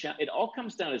 you know, it all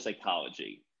comes down to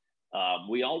psychology.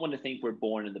 We all want to think we're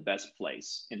born in the best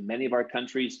place. In many of our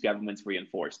countries, governments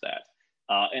reinforce that.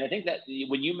 And I think that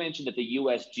when you mentioned that the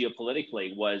U.S.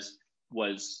 geopolitically was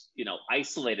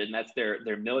isolated, and that's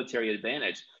their military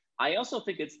advantage, I also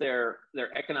think it's their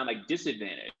economic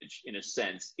disadvantage in a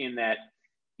sense, in that,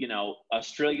 you know,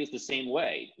 Australia is the same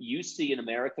way. You see an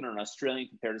American or an Australian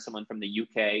compared to someone from the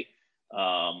UK,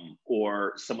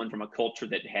 or someone from a culture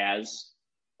that has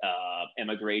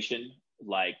immigration,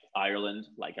 like Ireland,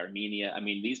 like Armenia. I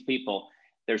mean, these people,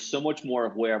 they're so much more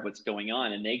aware of what's going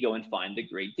on, and they go and find the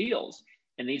great deals.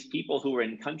 And these people who are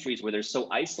in countries where they're so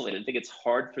isolated, I think it's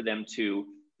hard for them to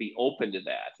be open to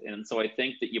that. And so I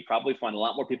think that you probably find a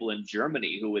lot more people in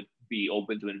Germany who would be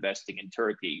open to investing in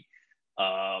Turkey,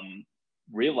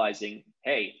 realizing,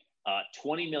 hey,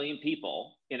 20 million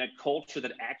people in a culture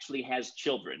that actually has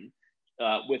children,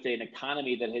 with an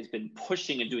economy that has been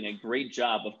pushing and doing a great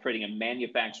job of creating a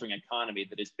manufacturing economy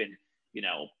that has been, you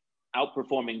know,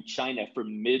 outperforming China for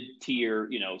mid-tier,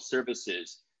 you know,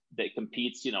 services that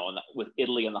competes, you know, with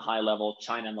Italy on the high level,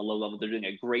 China on the low level. They're doing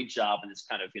a great job in this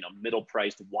kind of, you know,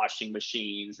 middle-priced washing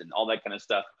machines and all that kind of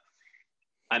stuff.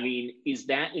 I mean, is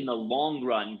that in the long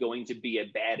run going to be a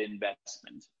bad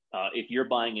investment? If you're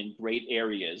buying in great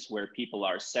areas where people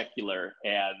are secular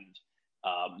and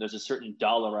there's a certain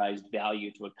dollarized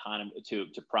value to economy, to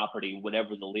property,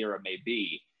 whatever the lira may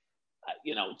be.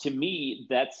 You know, to me,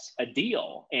 that's a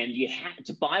deal. And you have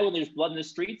to buy when there's blood in the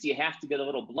streets. You have to get a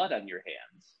little blood on your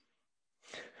hands.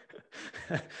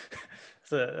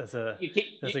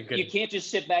 You can't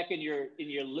just sit back in your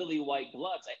lily white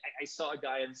gloves. I saw a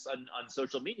guy on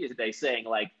social media today saying,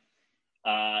 like,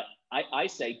 I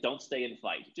say, don't stay and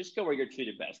fight. Just go where you're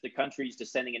treated best. The country's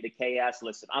descending into chaos.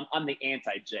 Listen, I'm the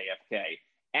anti-JFK.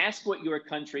 Ask what your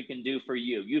country can do for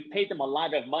you. You've paid them a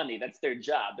lot of money. That's their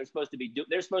job. They're supposed to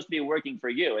be working for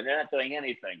you, and they're not doing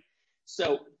anything.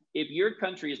 So if your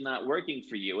country is not working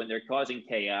for you and they're causing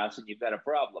chaos and you've got a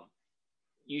problem,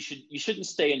 you shouldn't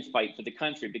stay and fight for the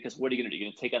country, because what are you going to do?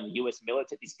 You're going to take on the U.S.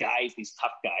 military? These guys, these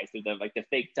tough guys, they're like the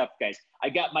fake tough guys. I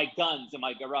got my guns in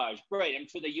my garage. Great, I'm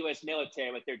sure the U.S.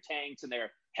 military with their tanks and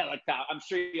their helicopter. I'm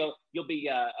sure you'll be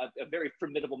a very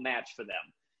formidable match for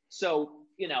them. So,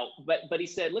 but he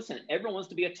said, listen, everyone wants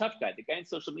to be a tough guy. The guy in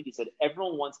social media said,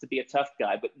 everyone wants to be a tough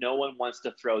guy, but no one wants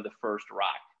to throw the first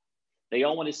rock. They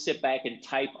all want to sit back and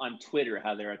type on Twitter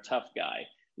how they're a tough guy.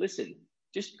 Listen,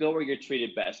 just go where you're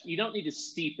treated best. You don't need to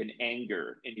steep in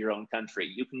anger in your own country.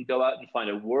 You can go out and find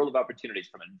a world of opportunities,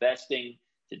 from investing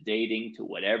to dating to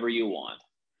whatever you want.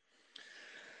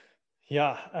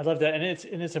 Yeah, I love that. And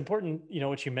it's important,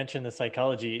 what you mentioned, the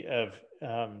psychology of,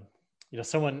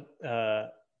 someone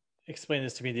explained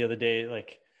this to me the other day.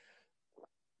 Like,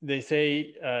 they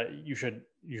say you should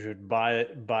buy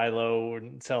low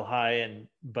and sell high,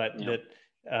 but that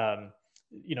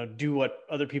do what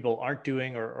other people aren't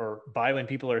doing, or buy when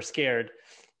people are scared.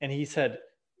 And he said,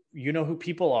 who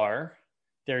people are,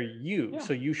 they're you.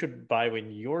 So you should buy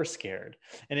when you're scared.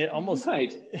 And it almost,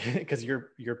 because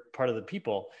you're part of the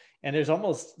people. And there's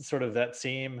almost sort of that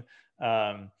same,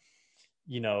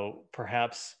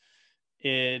 perhaps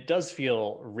it does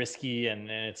feel risky, and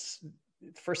it's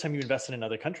the first time you invest in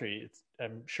another country.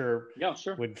 I'm sure,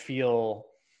 would feel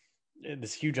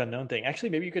this huge unknown thing. Actually,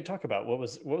 maybe you could talk about what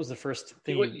was the first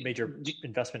major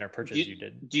investment or purchase you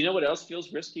did. Do you know what else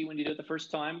feels risky when you do it the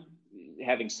first time?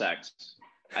 Having sex.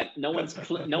 No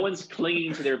one's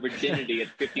clinging to their virginity at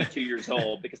 52 years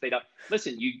old because they don't.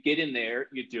 Listen, you get in there,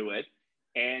 you do it,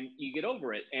 and you get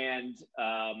over it. And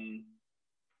I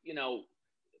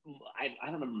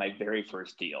don't remember my very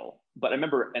first deal, but I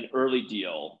remember an early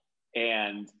deal,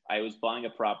 and I was buying a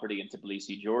property in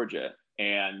Tbilisi, Georgia,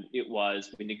 and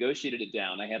we negotiated it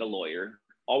down. I had a lawyer.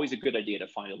 Always a good idea to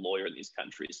find a lawyer in these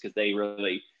countries, because they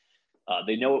really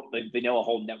they know a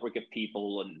whole network of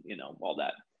people, and all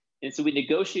that. And so we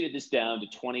negotiated this down to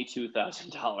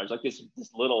 $22,000, like this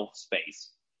little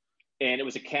space. And it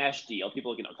was a cash deal.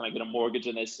 People, can I get a mortgage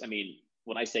on this? I mean,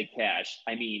 when I say cash,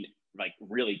 I mean like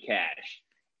really cash.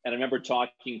 And I remember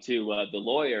talking to the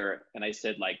lawyer, and I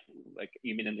said, like,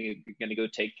 you mean I'm going to go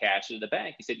take cash to the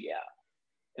bank? He said, yeah.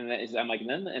 And then I'm like,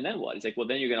 and then what? He's like, well,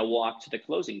 then you're going to walk to the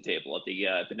closing table at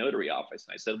the notary office.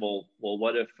 And I said, well,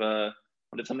 what if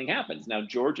something happens? Now,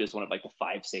 Georgia is one of like the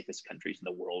 5 safest countries in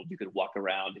the world. You could walk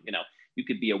around, you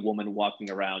could be a woman walking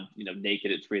around,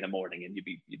 naked at 3 a.m, and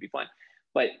you'd be fine.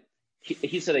 But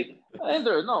he said, like,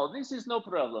 Andrew, no, this is no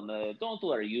problem. Don't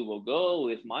worry, you will go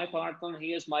with my partner.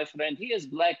 He is my friend. He is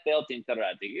black belt in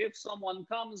karate. If someone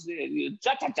comes,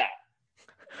 cha-cha-cha.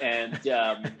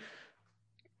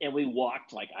 And we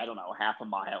walked, like, I don't know, half a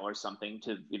mile or something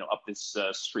to, up this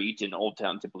street in Old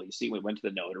Town Tbilisi. We went to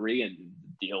the notary, and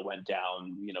the deal went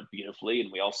down, beautifully,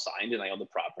 and we all signed, and I owned the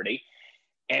property.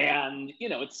 And,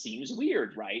 it seems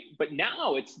weird, right? But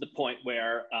now it's the point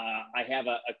where I have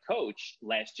a coach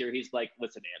last year. He's like,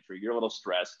 listen, Andrew, you're a little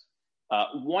stressed.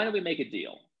 Why don't we make a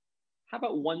deal? How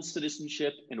about 1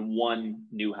 citizenship and 1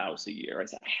 new house a year? I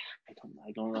said,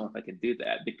 I don't know if I can do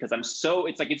that, because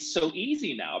it's so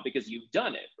easy now because you've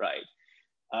done it, right?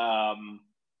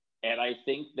 And I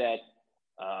think that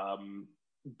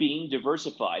being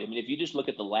diversified, I mean, if you just look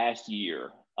at the last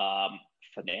year,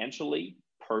 financially,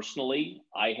 personally,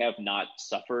 I have not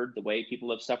suffered the way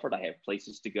people have suffered. I have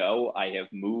places to go. I have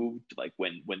moved, like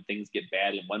when things get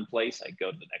bad in one place, I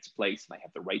go to the next place, and I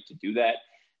have the right to do that.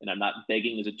 And I'm not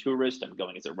begging as a tourist. I'm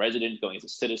going as a resident, going as a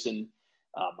citizen.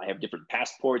 I have different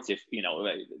passports. If,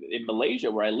 in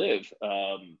Malaysia, where I live,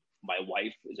 my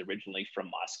wife is originally from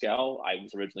Moscow. I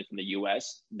was originally from the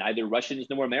US. Neither Russians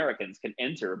nor Americans can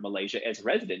enter Malaysia as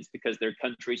residents because their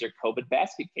countries are COVID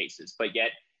basket cases. But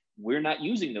yet we're not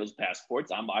using those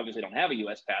passports. I obviously don't have a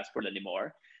US passport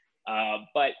anymore.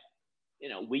 But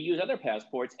we use other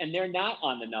passports, and they're not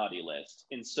on the naughty list.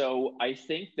 And so I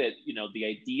think that, the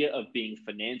idea of being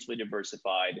financially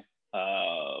diversified,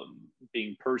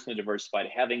 being personally diversified,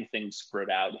 having things spread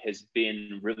out has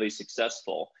been really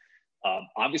successful.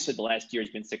 Obviously, the last year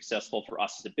has been successful for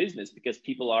us as a business because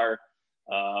people are,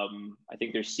 I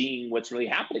think they're seeing what's really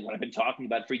happening, what I've been talking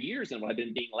about for years and what I've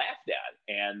been being laughed at.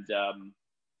 And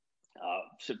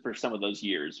for some of those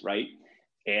years, right?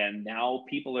 And now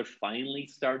people are finally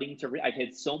starting to, I've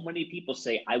had so many people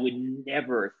say, I would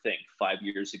never think 5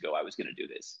 years ago I was going to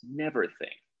do this. Never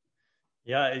think.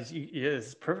 Yeah,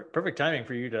 it's perfect timing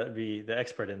for you to be the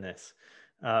expert in this.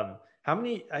 How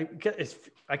many,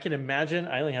 I can imagine,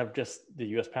 I only have just the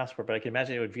US passport, but I can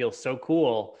imagine it would feel so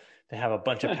cool to have a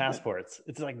bunch of passports.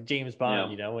 It's like James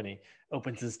Bond, when he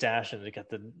opens his stash and they got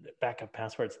the backup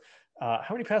passports. How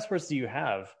many passports do you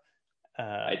have?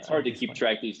 It's hard to keep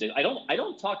track these days. I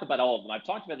don't talk about all of them. I've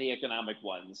talked about the economic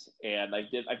ones, and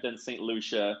I've done St.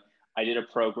 Lucia. I did a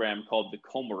program called the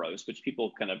Comoros, which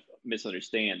people kind of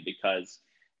misunderstand because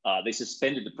they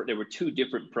suspended there were 2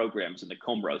 different programs in the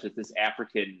Comoros. It's this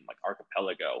African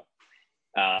archipelago,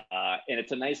 And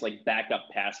it's a nice like backup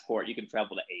passport. You can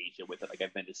travel to Asia with it. Like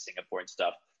I've been to Singapore and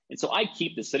stuff. And so I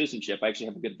keep the citizenship. I actually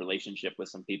have a good relationship with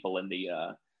some people in the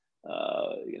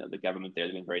government there.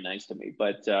 They've been very nice to me.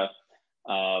 But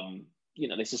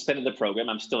they suspended the program.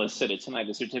 I'm still a citizen. I have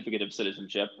a certificate of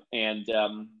citizenship, and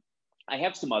I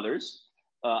have some others.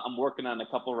 I'm working on a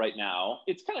couple right now.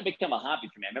 It's kind of become a hobby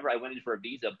for me. I remember I went in for a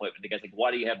visa appointment. The guy's like, "Why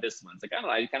do you have this one?" It's like, I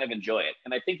don't know. I kind of enjoy it.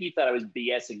 And I think he thought I was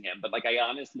BSing him, but like I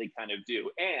honestly kind of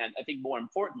do. And I think more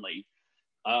importantly,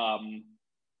 um,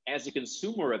 as a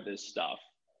consumer of this stuff,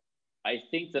 I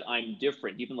think that I'm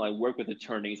different. Even though I work with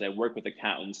attorneys, I work with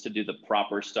accountants to do the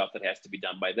proper stuff that has to be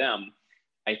done by them.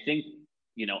 I think,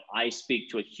 I speak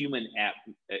to a human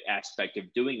aspect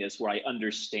of doing this where I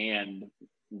understand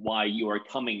why you are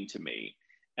coming to me.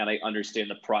 And I understand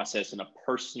the process on a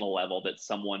personal level that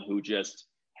someone who just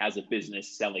has a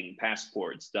business selling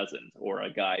passports doesn't, or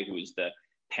a guy who's the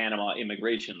Panama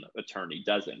immigration attorney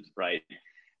doesn't, right?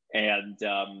 And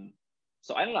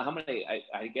so I don't know how many.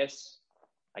 I guess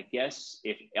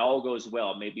if all goes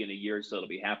well, maybe in a year or so it'll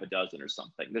be half a dozen or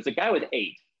something. There's a guy with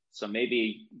 8, so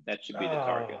maybe that should be the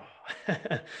target.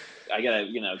 I gotta,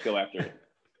 go after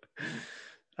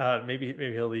it. Maybe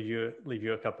he'll leave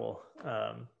you a couple.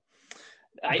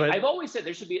 I've always said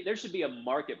there should be a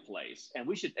marketplace, and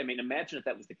we should. I mean, imagine if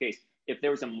that was the case. If there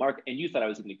was a market, and you thought I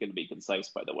was going to be concise,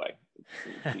 by the way,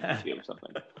 or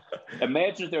something.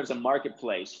 Imagine if there was a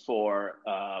marketplace for,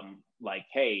 like,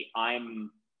 hey,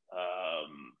 I'm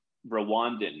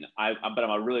Rwandan, but I'm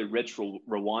a really rich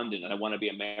Rwandan, and I want to be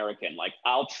American. Like,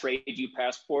 I'll trade you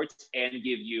passports and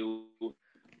give you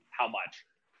how much?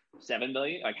 7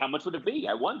 million? Like, how much would it be?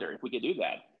 I wonder if we could do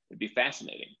that. It'd be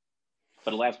fascinating.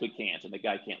 But alas, we can't, and the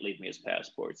guy can't leave me his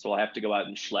passport, so I'll have to go out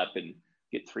and schlep and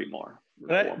get 3 more.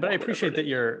 But I appreciate that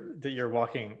you're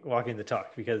walking the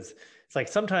talk, because it's like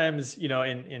sometimes,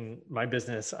 in my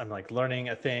business, I'm like learning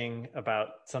a thing about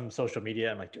some social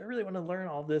media. I'm like, do I really want to learn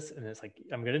all this? And it's like,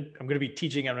 I'm gonna be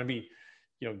teaching. I'm gonna be,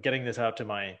 getting this out to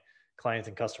my clients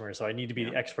and customers. So I need to be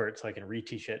the expert so I can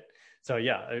reteach it. So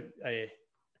yeah, I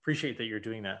appreciate that you're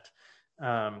doing that.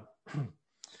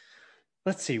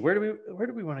 Let's see, where do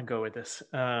we want to go with this?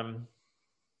 So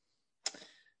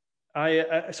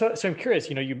I'm curious.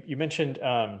 You mentioned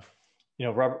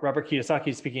Robert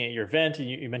Kiyosaki speaking at your event, and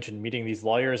you mentioned meeting these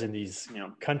lawyers in these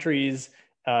countries,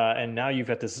 and now you've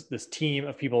got this team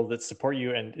of people that support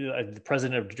you, and the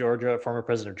president of Georgia, former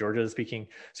president of Georgia, is speaking.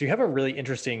 So you have a really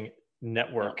interesting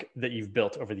network that you've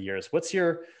built over the years.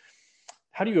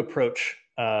 How do you approach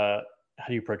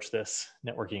this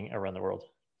networking around the world?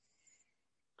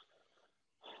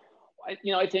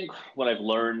 I think what I've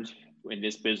learned in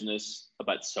this business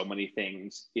about so many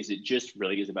things is it just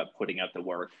really is about putting out the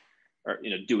work, or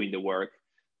doing the work.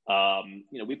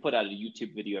 We put out a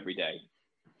YouTube video every day.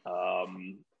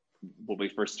 When we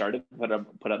first started, put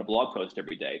out a blog post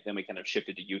every day. Then we kind of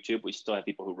shifted to YouTube. We still have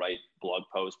people who write blog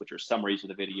posts, which are summaries of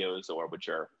the videos, or which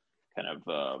are kind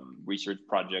of research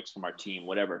projects from our team,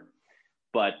 whatever.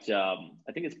 But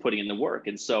I think it's putting in the work,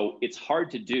 and so it's hard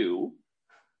to do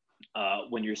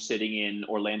when you're sitting in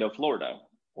Orlando, Florida,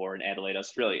 or in Adelaide,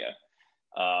 Australia.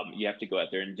 You have to go out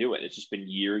there and do it. It's just been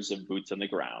years of boots on the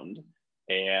ground.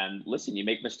 And listen, you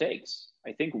make mistakes.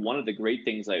 I think one of the great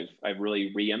things I've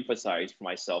really re-emphasized for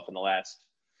myself in the last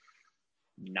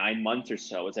 9 months or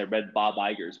so is I read Bob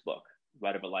Iger's book,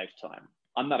 Ride of a Lifetime.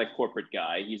 I'm not a corporate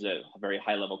guy. He's a very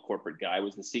high-level corporate guy. He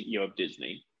was the CEO of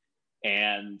Disney.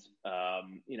 And,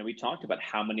 we talked about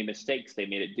how many mistakes they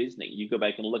made at Disney. You go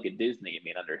back and look at Disney. I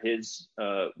mean, under his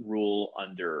rule,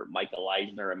 under Michael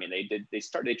Eisner, I mean,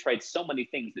 they tried so many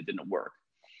things that didn't work.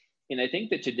 And I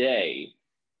think that today,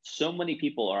 so many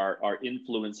people are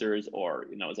influencers, or,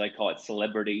 as I call it,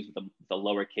 celebrities with the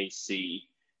lowercase c.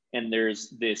 And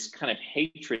there's this kind of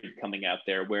hatred coming out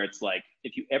there where it's like,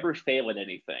 if you ever fail at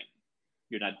anything,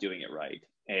 you're not doing it right.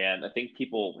 And I think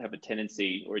people have a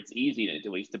tendency, or it's easy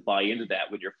at least, to buy into that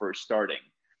when you're first starting.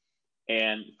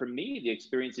 And for me, the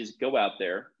experience is go out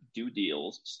there, do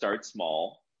deals, start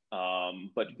small,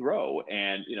 but grow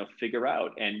and, figure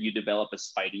out. And you develop a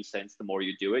spidey sense the more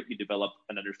you do it. You develop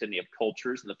an understanding of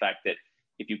cultures and the fact that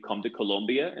if you come to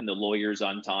Colombia and the lawyer's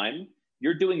on time,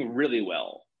 you're doing really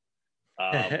well.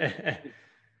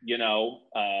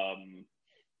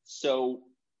 So,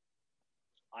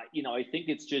 I think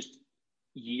it's just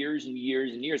years and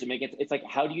years and years. I mean, it's like,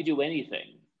 how do you do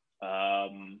anything?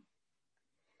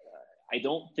 I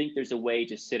don't think there's a way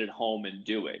to sit at home and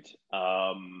do it,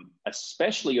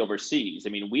 especially overseas. I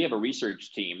mean, we have a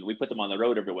research team. We put them on the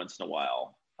road every once in a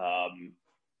while.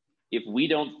 If we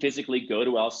don't physically go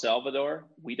to El Salvador,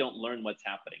 we don't learn what's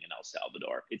happening in El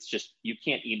Salvador. It's just, you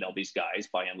can't email these guys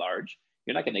by and large.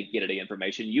 You're not going to get any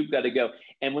information. You've got to go.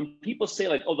 And when people say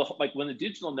like, oh, like when the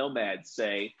digital nomads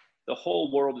say the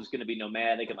whole world is going to be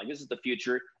nomadic and like this is the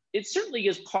future, it certainly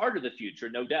is part of the future,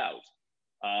 no doubt.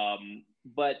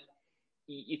 But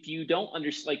if you don't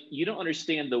understand, like you don't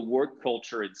understand the work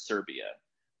culture in Serbia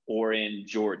or in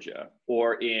Georgia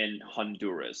or in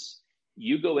Honduras,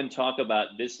 you go and talk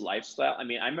about this lifestyle. I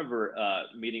mean, I remember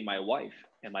meeting my wife,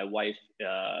 and my wife,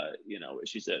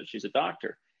 she's a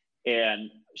doctor, and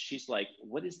she's like,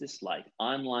 "What is this like?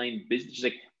 Online business?" She's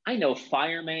like, "I know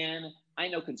fireman, I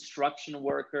know construction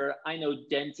worker, I know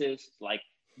dentist, like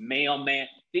mailman.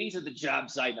 These are the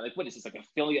jobs I know. Like, what is this? Like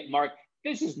affiliate mark?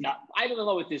 This is not. I don't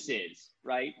know what this is,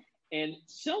 right?" And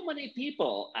so many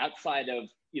people outside of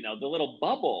the little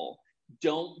bubble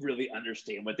don't really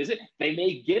understand what this is. They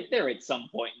may get there at some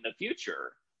point in the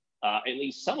future, at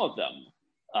least some of them,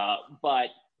 but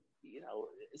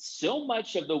so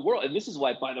much of the world, and this is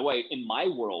why, by the way, in my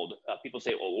world, people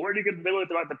say, "Well, what are you going to do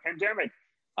about the pandemic?"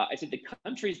 I said the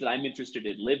countries that I'm interested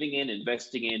in living in,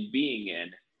 investing in, being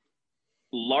in,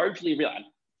 largely real.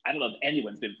 I don't know if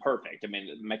anyone's been perfect. I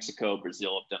mean, Mexico,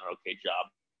 Brazil have done an okay job.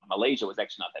 Malaysia was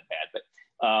actually not that bad,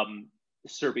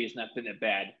 but Serbia's not been that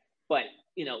bad. But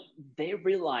they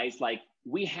realize like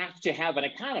we have to have an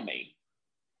economy.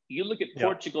 You look at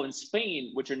Portugal and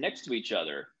Spain, which are next to each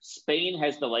other. Spain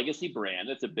has the legacy brand.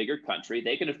 It's a bigger country.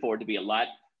 They can afford to be a lot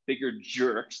bigger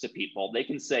jerks to people. They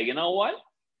can say, you know what?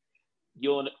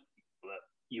 You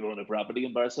own a property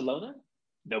in Barcelona?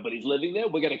 Nobody's living there.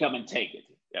 We're going to come and take it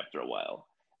after a while.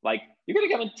 Like, you're going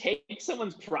to come and take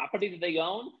someone's property that they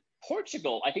own?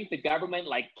 Portugal, I think the government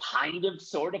like kind of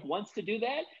sort of wants to do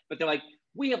that, but they're like,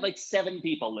 we have like 7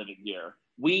 people living here.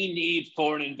 We need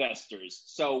foreign investors.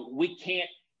 So we can't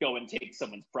go and take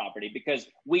someone's property because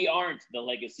we aren't the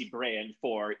legacy brand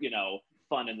for,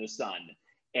 fun in the sun.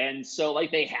 And so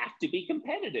like they have to be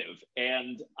competitive.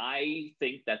 And I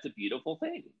think that's a beautiful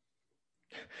thing.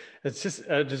 It's just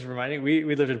reminding,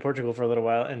 we lived in Portugal for a little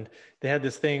while, and they had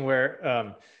this thing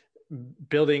where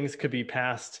buildings could be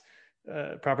passed,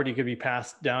 property could be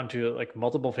passed down to like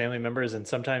multiple family members. And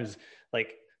sometimes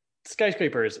like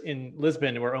skyscrapers in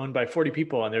Lisbon were owned by 40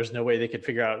 people, and there's no way they could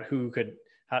figure out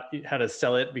how to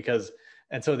sell it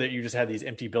and so that you just had these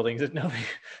empty buildings that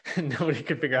nobody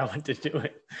could figure out what to do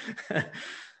with.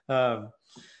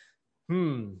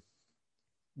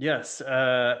 Yes.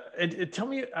 And tell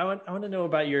me, I want to know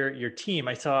about your team.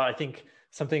 I saw, I think,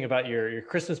 something about your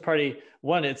Christmas party.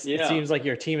 It seems like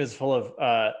your team is full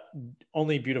of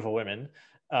only beautiful women.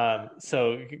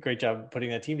 So great job putting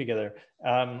that team together.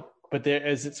 But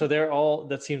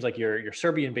that seems like your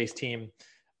Serbian-based team.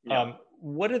 Yeah.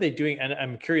 What are they doing? And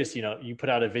I'm curious, you put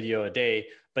out a video a day,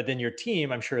 but then your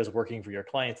team, I'm sure, is working for your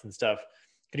clients and stuff.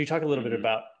 Could you talk a little bit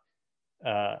about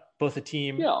both the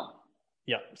team? Yeah.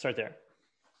 Yeah. Start there.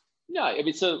 Yeah. I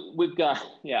mean, so we've got,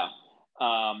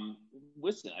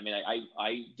 listen, I mean,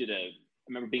 I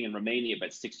remember being in Romania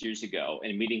about 6 years ago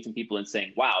and meeting some people and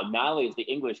saying, wow, not only is the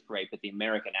English great, but the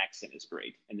American accent is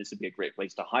great. And this would be a great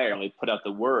place to hire. And we put out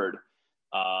the word.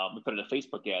 We put in a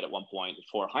Facebook ad at one point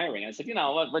for hiring. And I said,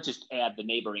 let's just add the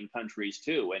neighboring countries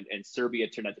too. And Serbia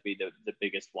turned out to be the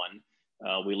biggest one.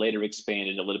 We later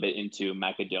expanded a little bit into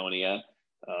Macedonia,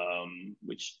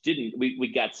 which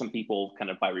we got some people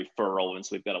kind of by referral. And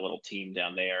so we've got a little team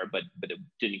down there, but it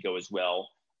didn't go as well.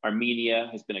 Armenia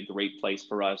has been a great place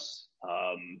for us.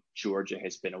 Georgia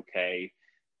has been okay.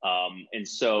 And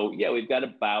so, we've got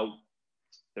about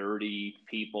 30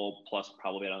 people plus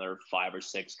probably another 5 or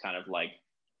 6 kind of like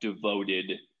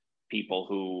devoted people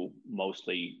who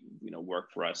mostly, work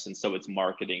for us. And so it's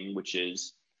marketing, which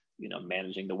is,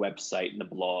 managing the website and the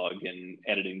blog and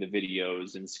editing the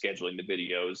videos and scheduling the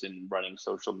videos and running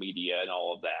social media and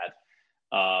all of that.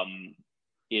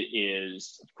 It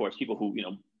is, of course, people who,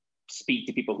 speak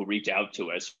to people who reach out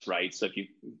to us, right? So if you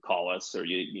call us or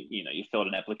you filled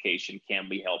an application, can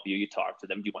we help you? You talk to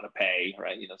them. Do you want to pay,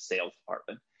 right? Sales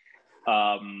department.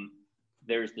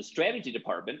 There's the strategy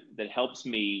department that helps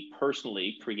me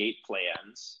personally create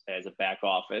plans as a back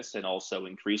office, and also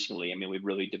increasingly, I mean, we've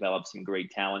really developed some great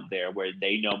talent there where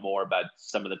they know more about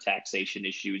some of the taxation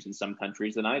issues in some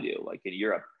countries than I do, like in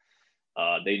Europe.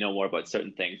 They know more about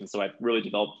certain things. And so I've really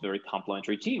developed a very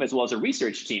complementary team as well as a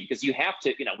research team, because you have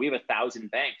to, we have 1,000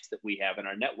 banks that we have in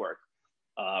our network.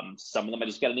 Some of them, I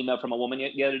just got an email from a woman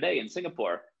the other day in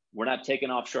Singapore. We're not taking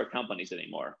offshore companies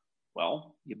anymore.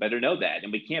 Well, you better know that.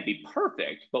 And we can't be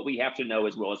perfect, but we have to know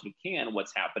as well as we can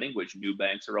what's happening, which new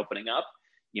banks are opening up.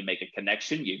 You make a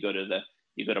connection, you go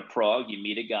to Prague, you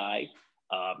meet a guy.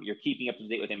 You're keeping up to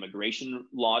date with immigration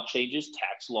law changes,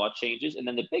 tax law changes. And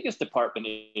then the biggest department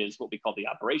is what we call the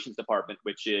operations department,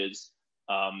 which is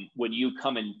When you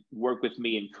come and work with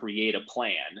me and create a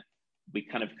plan, we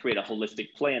kind of create a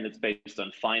holistic plan that's based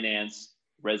on finance,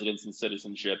 residence and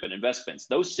citizenship, and investments.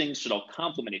 Those things should all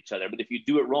complement each other. But if you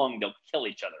do it wrong, they'll kill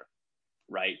each other,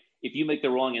 right? If you make the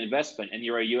wrong investment and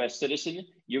you're a U.S. citizen,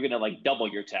 you're going to like double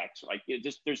your tax. Like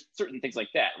there's certain things like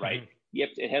that, right?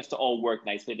 Mm-hmm. It has to all work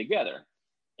nicely together.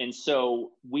 And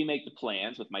so we make the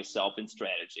plans with myself and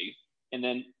strategy. And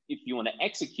then if you want to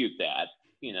execute that,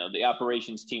 the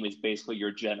operations team is basically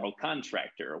your general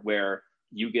contractor, where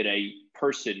you get a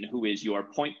person who is your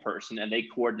point person, and they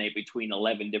coordinate between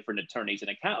 11 different attorneys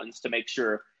and accountants to make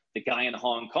sure the guy in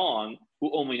Hong Kong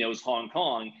who only knows Hong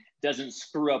Kong doesn't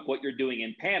screw up what you're doing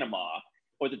in Panama,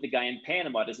 or that the guy in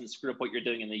Panama doesn't screw up what you're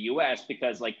doing in the US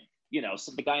because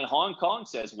so the guy in Hong Kong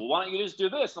says, well, why don't you just do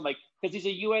this? I'm like, because he's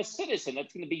a U.S. citizen,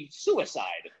 that's going to be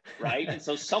suicide, right? And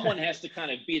so someone has to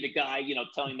kind of be the guy,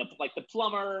 telling the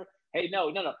plumber, hey,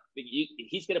 no,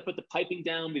 he's going to put the piping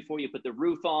down before you put the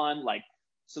roof on.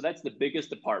 So that's the biggest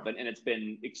department, and it's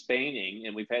been expanding,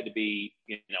 and we've had to be,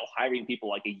 hiring people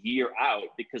like a year out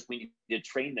because we need to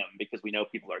train them because we know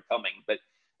people are coming. But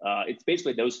it's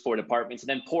basically those 4 departments, and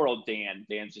then poor old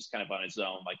Dan's just kind of on his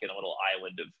own, like in a little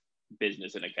island of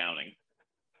business and accounting.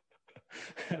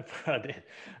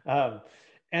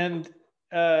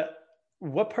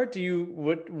 What part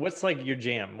what's like your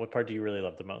jam? What part do you really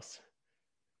love the most?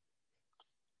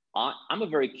 I'm a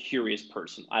very curious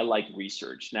person. I like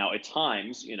research. Now, at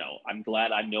times, I'm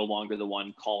glad I'm no longer the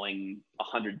one calling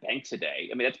 100 banks a day.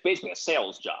 I mean, that's basically a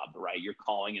sales job, right? You're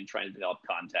calling and trying to develop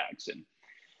contacts. And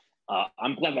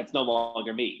I'm glad that's no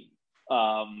longer me.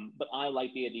 But I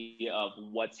like the idea of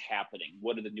what's happening.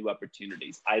 What are the new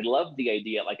opportunities? I love the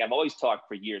idea. Like I've always talked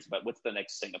for years about what's the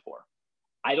next Singapore.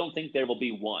 I don't think there will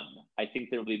be one. I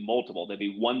think there will be multiple. There'll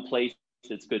be one place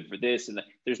that's good for this. And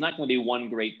there's not going to be one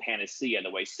great panacea the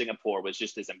way Singapore was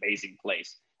just this amazing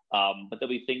place. But there'll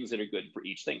be things that are good for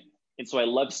each thing. And so I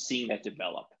love seeing that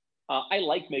develop. I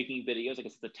like making videos. I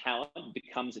guess the talent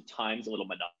becomes at times a little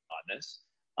monotonous.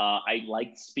 I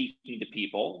like speaking to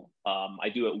people. I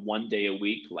do it one day a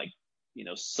week, like,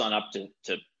 sun up to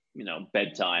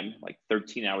bedtime, like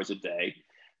 13 hours a day.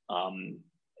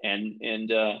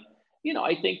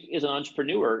 I think as an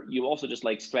entrepreneur, you also just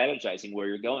like strategizing where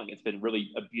you're going. It's been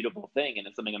really a beautiful thing. And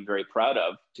it's something I'm very proud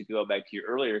of, to go back to your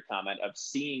earlier comment of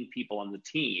seeing people on the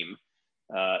team.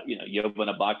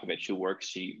 Jovana Bakovic, who works,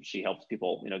 she helps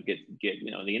people, get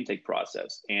the intake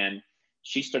process. And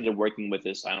she started working with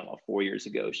us, I don't know, 4 years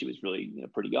ago. She was really,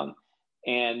 pretty young.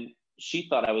 And she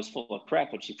thought I was full of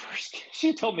crap when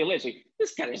she told me, literally,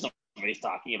 this guy doesn't know what he's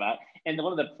talking about. And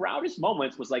one of the proudest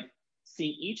moments was like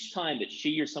seeing each time that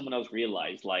she or someone else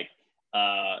realized, like,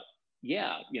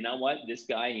 yeah, you know what, this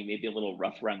guy, he may be a little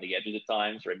rough around the edges at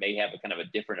times, or he may have a kind of a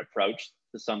different approach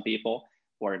to some people,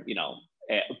 or,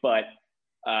 but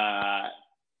I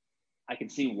can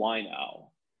see why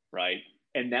now, right?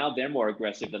 And now they're more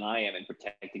aggressive than I am in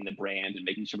protecting the brand and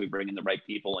making sure we bring in the right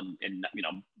people. And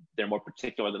they're more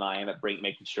particular than I am at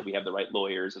making sure we have the right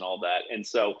lawyers and all that. And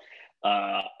so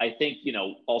I think,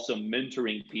 also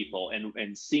mentoring people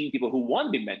and seeing people who want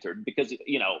to be mentored, because,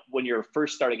 when you're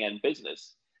first starting in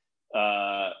business,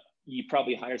 you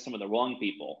probably hire some of the wrong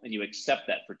people and you accept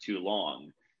that for too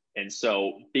long. And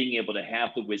so being able to have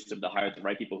the wisdom to hire the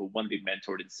right people who want to be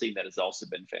mentored and seeing that has also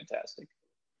been fantastic.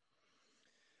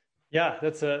 Yeah,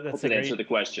 that's a great answer the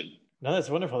question. No, that's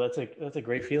wonderful. That's a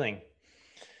great feeling.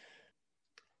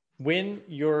 When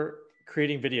you're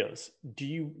creating videos, do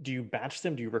you batch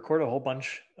them? Do you record a whole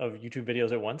bunch of YouTube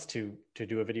videos at once to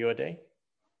do a video a day?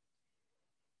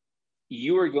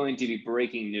 You are going to be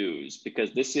breaking news,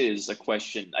 because this is a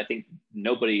question I think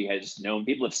nobody has known.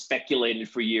 People have speculated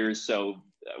for years, so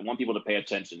I want people to pay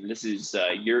attention. This is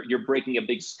you're breaking a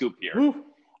big scoop here.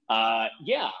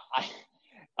 Yeah.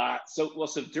 So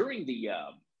during the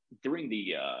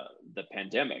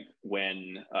pandemic,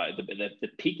 when the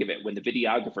peak of it, when the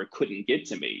videographer couldn't get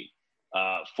to me,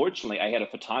 fortunately, I had a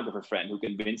photographer friend who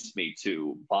convinced me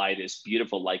to buy this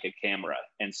beautiful Leica camera.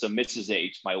 And so Mrs.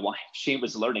 H, my wife, she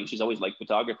was learning. She's always liked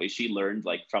photography. She learned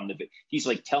like from he's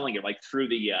like telling her like through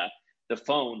the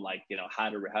phone, like, how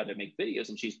to make videos.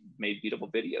 And she's made beautiful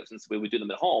videos. And so we would do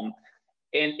them at home.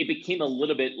 And it became a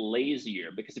little bit lazier,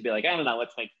 because it'd be like, I don't know,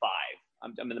 let's make 5.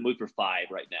 I'm in the mood for 5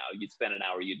 right now. You'd spend an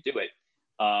hour, you'd do it.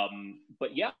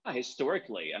 But yeah,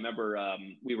 historically, I remember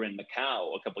we were in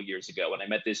Macau a couple of years ago, and I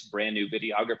met this brand new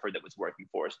videographer that was working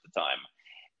for us at the time.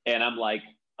 And I'm like,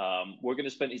 we're going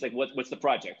to spend, he's like, what's the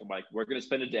project? I'm like, we're going to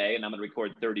spend a day and I'm going to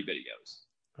record 30 videos.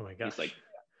 Oh my gosh. He's like,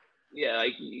 yeah,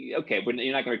 okay, but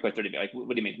you're not going to record 30 videos. Like, what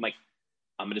do you mean? I'm like,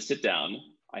 I'm going to sit down.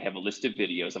 I have a list of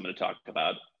videos I'm going to talk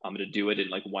about. I'm going to do it in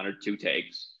like 1 or 2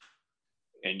 takes,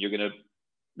 and then we're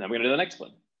going to do the next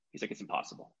one. He's like, it's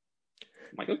impossible.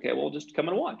 I'm like, okay, well, just come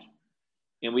and watch.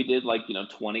 And we did like,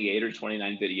 28 or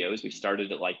 29 videos. We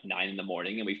started at like 9 in the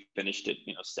morning and we finished at,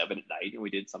 7 at night. And we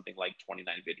did something like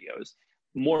 29 videos.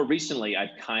 More recently,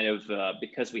 I've kind of,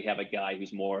 because we have a guy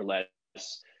who's more or less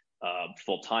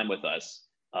full time with us,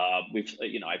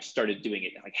 I've started doing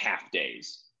it like half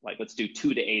days. Like, let's do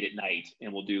 2 to 8 at night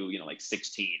and we'll do, like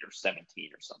 16 or 17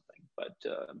 or something. But,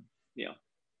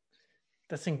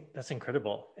 That's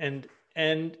incredible.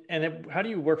 How do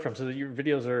you work from? So that your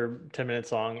videos are 10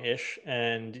 minutes long ish,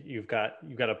 and you've got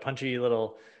a punchy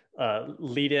little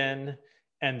lead in,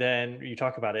 and then you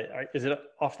talk about it. Is it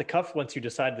off the cuff once you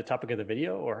decide the topic of the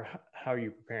video, or how are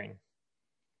you preparing?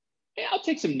 Yeah, I'll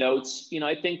take some notes.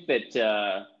 I think that,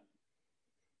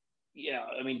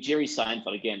 Jerry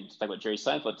Seinfeld, again, to talk about Jerry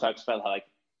Seinfeld, talks about how like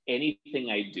anything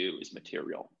I do is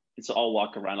material. And so I'll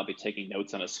walk around, I'll be taking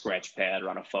notes on a scratch pad or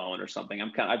on a phone or something.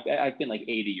 I've been like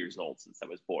 80 years old since I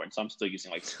was born. So I'm still using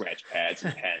like scratch pads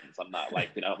and pens. I'm not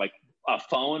like, like a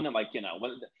phone. I'm like, in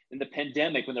the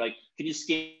pandemic, when they're like, can you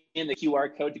scan the QR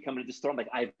code to come into the store? I'm like,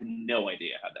 I have no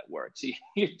idea how that works. You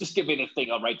just give me the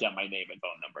thing, I'll write down my name and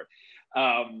phone number.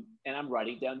 And I'm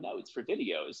writing down notes for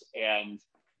videos. And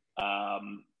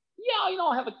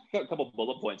I'll have a couple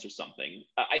bullet points or something.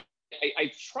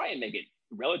 I try and make it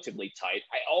relatively tight.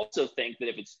 I also think that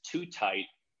if it's too tight,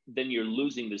 then you're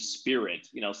losing the spirit.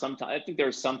 Sometimes I think there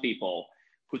are some people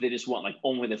who they just want like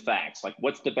only the facts. Like,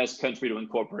 what's the best country to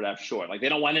incorporate offshore? Like, they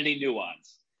don't want any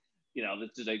nuance.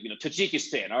 This is like,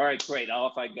 Tajikistan. All right, great.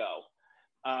 Off I go.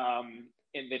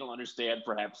 And they don't understand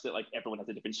perhaps that like everyone has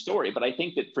a different story. But I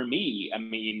think that for me,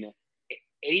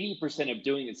 80% of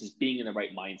doing this is being in the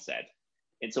right mindset.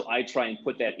 And so I try and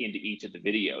put that into each of the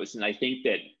videos. And I think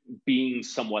that being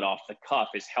somewhat off the cuff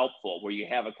is helpful, where you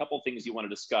have a couple of things you want to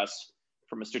discuss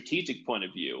from a strategic point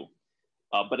of view.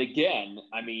 But again,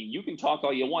 you can talk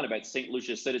all you want about St.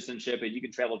 Lucia's citizenship and you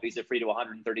can travel visa free to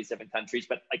 137 countries.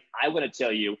 But like, I want to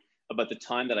tell you about the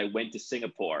time that I went to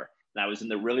Singapore and I was in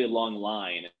the really long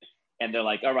line. And they're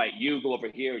like, all right, you go over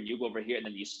here and you go over here. And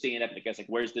then you stand up and the guy's like,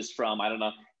 where's this from? I don't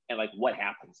know. And like, what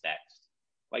happens next?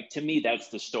 Like, to me, that's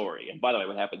the story. And by the way,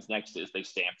 what happens next is they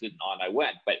stamped it and on I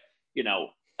went. But,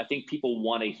 I think people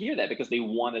want to hear that because they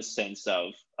want a sense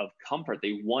of comfort.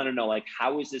 They want to know, like,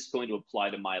 how is this going to apply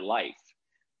to my life?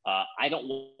 I don't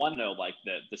want to know, like,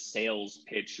 the sales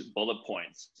pitch bullet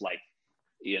points, like,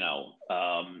 and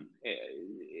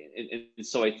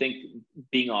so I think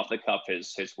being off the cuff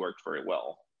has worked very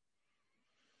well.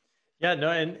 Yeah, no,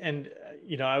 and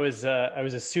I was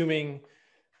assuming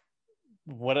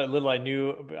what a little I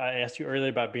knew. I asked you earlier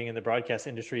about being in the broadcast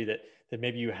industry that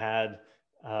maybe you had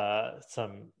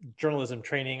some journalism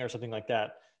training or something like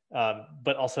that.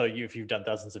 But also if you've done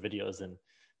thousands of videos and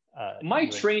my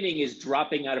training is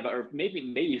dropping out of, or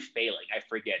maybe failing. I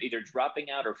forget, either dropping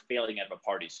out or failing out of a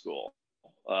party school.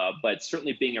 But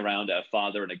certainly being around a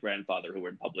father and a grandfather who were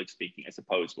in public speaking, I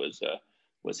suppose,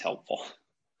 was helpful.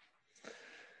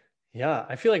 Yeah,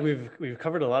 I feel like we've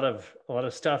covered a lot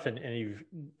of stuff, and you've,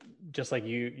 just like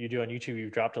you do on YouTube,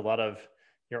 you've dropped a lot of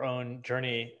your own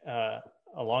journey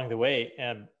along the way.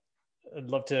 And I'd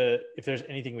love to, if there's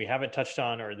anything we haven't touched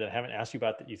on or that I haven't asked you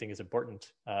about that you think is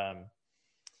important,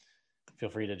 feel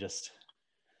free to just.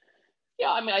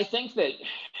 Yeah, I think that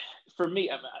for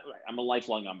me, I'm a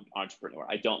lifelong entrepreneur.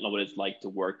 I don't know what it's like to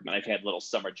work. I've had little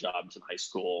summer jobs in high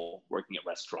school, working at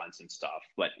restaurants and stuff,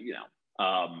 but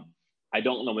I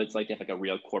don't know what it's like to have like a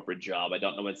real corporate job. I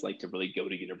don't know what it's like to really go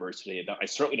to university. I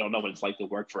certainly don't know what it's like to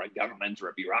work for a government or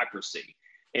a bureaucracy.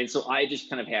 And so I just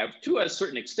kind of have, to a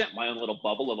certain extent, my own little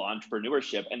bubble of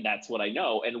entrepreneurship, and that's what I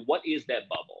know. And what is that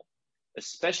bubble?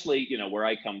 Especially, where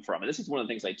I come from. And this is one of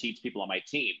the things I teach people on my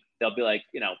team. They'll be like,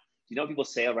 you know what people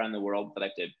say around the world that I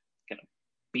have to kind of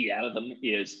beat out of them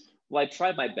is, well, I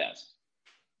tried my best.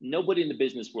 Nobody in the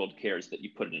business world cares that you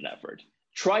put in an effort.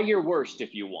 Try your worst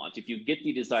if you want. If you get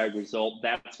the desired result,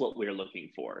 that's what we're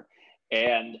looking for.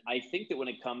 And I think that when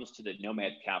it comes to the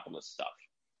nomad capitalist stuff,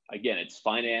 again, it's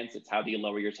finance. It's how do you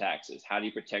lower your taxes? How do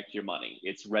you protect your money?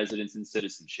 It's residence and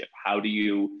citizenship. How do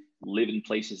you live in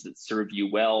places that serve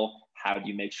you well? How do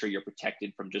you make sure you're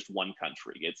protected from just one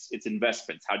country? It's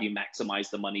investments. How do you maximize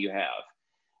the money you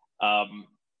have?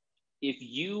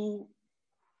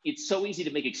 It's so easy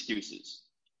to make excuses.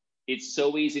 It's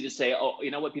so easy to say, oh,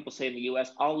 you know what people say in the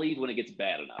US? I'll leave when it gets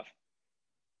bad enough.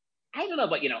 I don't know,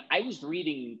 but I was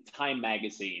reading Time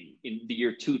magazine in the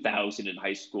year 2000 in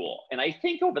high school. And I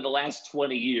think over the last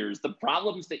 20 years, the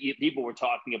problems that people were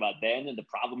talking about then and the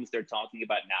problems they're talking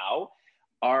about now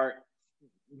are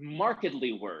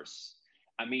markedly worse.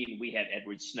 I mean, we had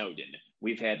Edward Snowden,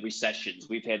 we've had recessions,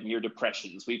 we've had near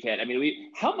depressions, we've had, I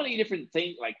mean, how many different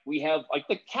things, like we have, like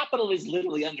the Capitol is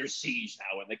literally under siege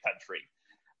now in the country.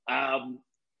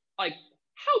 Like,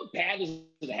 how bad does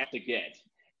it have to get?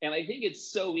 And I think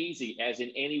it's so easy, as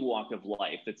in any walk of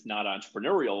life that's not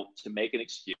entrepreneurial, to make an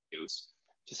excuse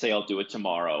to say, I'll do it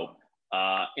tomorrow.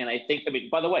 And I think, I mean,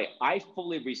 by the way, I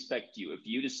fully respect you if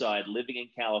you decide living in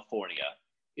California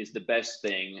is the best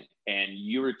thing and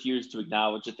you refuse to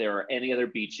acknowledge that there are any other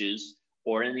beaches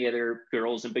or any other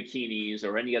girls in bikinis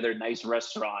or any other nice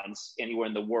restaurants anywhere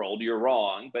in the world. You're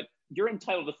wrong, but you're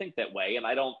entitled to think that way. And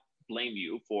I don't blame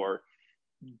you for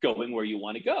going where you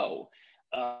want to go.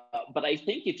 But I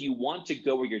think if you want to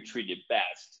go where you're treated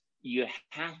best, you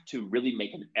have to really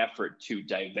make an effort to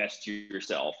divest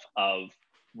yourself of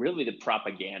really the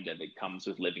propaganda that comes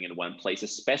with living in one place,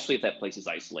 especially if that place is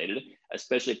isolated,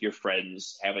 especially if your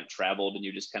friends haven't traveled and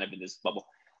you're just kind of in this bubble.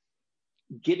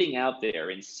 Getting out there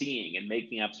and seeing and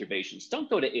making observations. Don't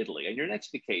go to Italy on your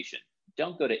next vacation.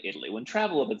 Don't go to Italy. When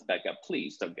travel opens back up,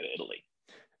 please don't go to Italy.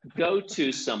 Go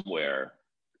to somewhere,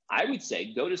 I would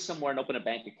say, go to somewhere and open a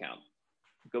bank account.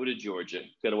 Go to Georgia,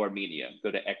 go to Armenia,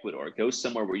 go to Ecuador, go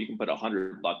somewhere where you can put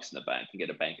 $100 in the bank and get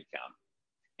a bank account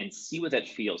and see what that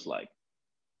feels like.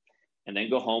 And then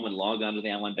go home and log on to the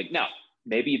online bank. Now,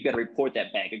 maybe you've got to report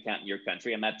that bank account in your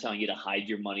country. I'm not telling you to hide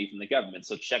your money from the government.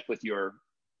 So check with your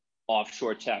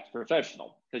offshore tax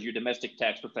professional, because your domestic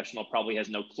tax professional probably has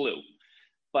no clue.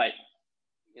 But,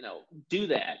 you know, do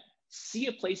that. See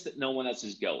a place that no one else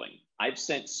is going. I've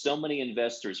sent so many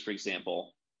investors, for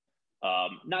example,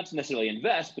 not to necessarily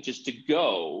invest, but just to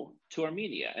go to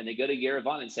Armenia. And they go to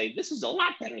Yerevan and say, this is a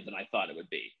lot better than I thought it would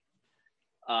be.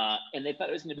 And they thought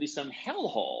it was going to be some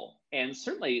hellhole. And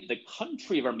certainly the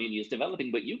country of Armenia is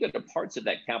developing, but you go to parts of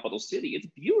that capital city, it's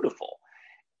beautiful.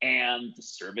 And the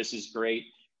service is great.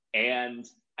 And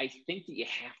I think that you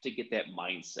have to get that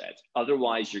mindset.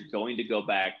 Otherwise, you're going to go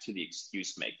back to the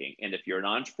excuse making. And if you're an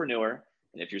entrepreneur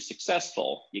and if you're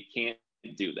successful, you can't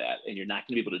do that. And you're not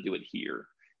going to be able to do it here.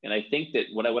 And I think that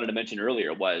what I wanted to mention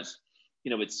earlier was,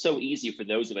 you know, it's so easy for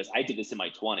those of us, I did this in my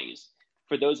 20s,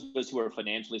 for those of us who are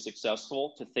financially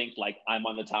successful to think like I'm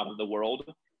on the top of the world.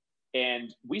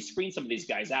 And we screen some of these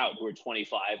guys out who are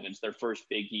 25 and it's their first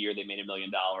big year, they made $1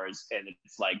 million. And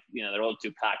it's like, you know, they're a little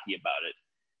too cocky about it.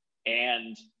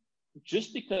 And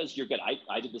just because you're good,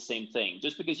 I did the same thing.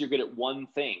 Just because you're good at one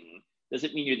thing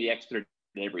doesn't mean you're the expert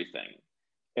in everything.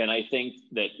 And I think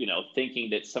that, you know, thinking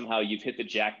that somehow you've hit the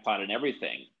jackpot in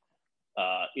everything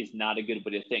is not a good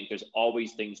way to think. There's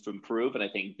always things to improve. And I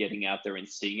think getting out there and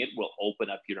seeing it will open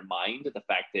up your mind to the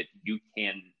fact that you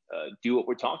can do what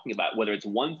we're talking about, whether it's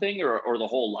one thing or the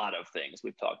whole lot of things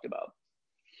we've talked about.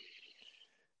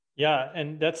 Yeah.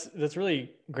 And that's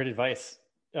really great advice.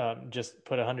 Just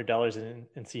put $100 in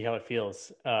and see how it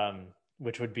feels.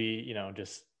 Which would be, you know,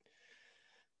 just,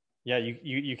 yeah,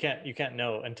 you can't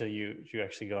know until you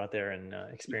actually go out there and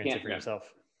experience it for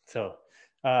yourself. So,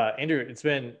 Andrew, it's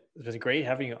been great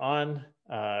having you on.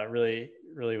 Really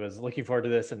was looking forward to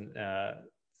this, and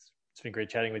it's been great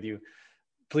chatting with you.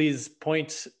 Please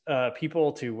point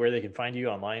people to where they can find you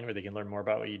online, where they can learn more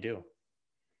about what you do.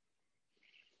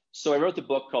 So I wrote the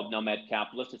book called Nomad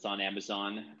Capitalist. It's on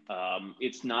Amazon.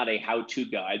 It's not a how-to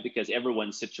guide because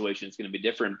everyone's situation is going to be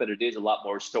different, but it is a lot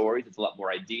more stories. It's a lot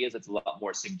more ideas. It's a lot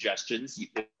more suggestions.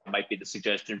 It might be the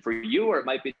suggestion for you, or it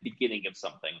might be the beginning of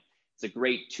something. It's a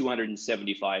great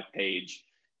 275-page,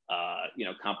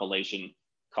 compilation.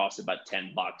 Costs about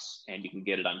 $10, and you can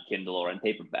get it on Kindle or on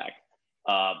paperback.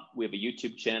 We have a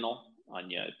YouTube channel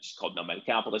it's called Nomad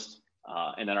Capitalist.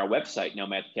 And on our website,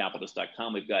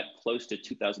 nomadcapitalist.com, we've got close to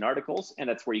 2,000 articles, and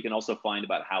that's where you can also find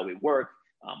about how we work,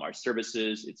 our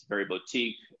services. It's very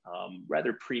boutique,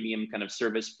 rather premium kind of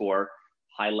service for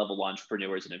high-level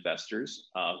entrepreneurs and investors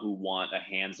who want a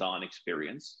hands-on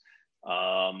experience.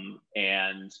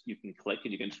 And you can click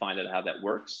and you can find out how that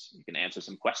works. You can answer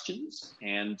some questions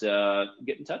and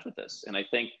get in touch with us. And I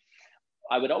think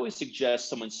I would always suggest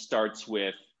someone starts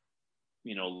with,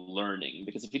 learning,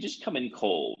 because if you just come in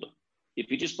cold, if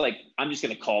you just I'm just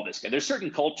going to call this guy. There's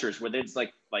certain cultures where it's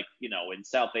like, in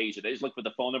South Asia, they just look for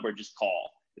the phone number and just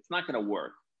call. It's not going to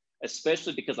work,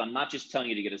 especially because I'm not just telling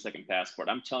you to get a second passport.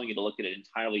 I'm telling you to look at an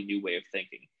entirely new way of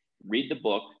thinking. Read the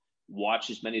book, watch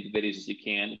as many of the videos as you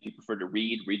can. If you prefer to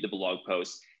read the blog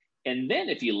posts. And then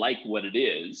if you like what it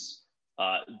is,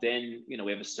 then,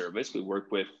 we have a service. We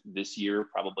work with this year,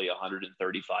 probably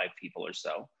 135 people or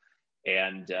so.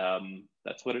 And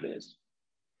that's what it is.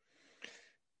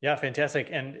 Yeah, fantastic.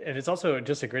 And it's also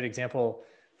just a great example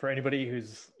for anybody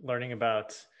who's learning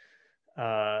about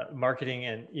marketing,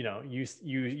 and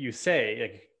you say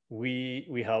like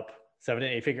we help 7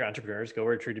 and 8 figure entrepreneurs go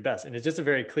where they're treated best, and it's just a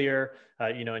very clear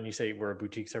and you say we're a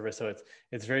boutique service, so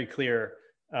it's very clear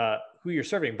who you're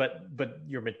serving, but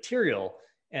your material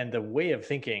and the way of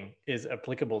thinking is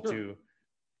applicable to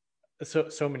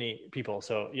so many people.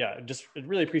 So yeah, just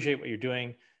really appreciate what you're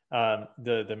doing.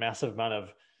 The massive amount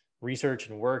of research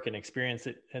and work and experience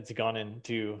that has gone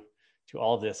into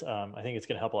all of this. I think it's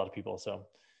going to help a lot of people. So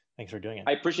thanks for doing it.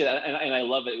 I appreciate that. And I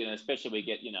love it, especially we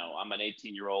get, I'm an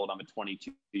 18-year-old, I'm a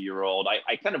 22-year-old.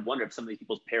 I kind of wonder if some of these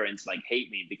people's parents like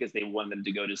hate me because they want them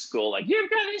to go to school. Like, you've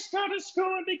got to go to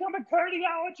school and become a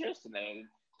cardiologist. And then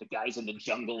the guys in the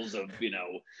jungles of,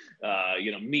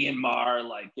 Myanmar,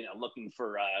 like, looking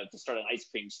for, to start an ice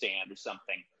cream stand or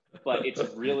something. But it's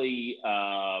really,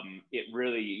 as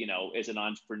an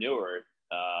entrepreneur,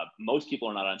 most people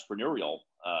are not entrepreneurial.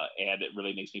 And it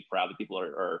really makes me proud that people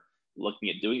are looking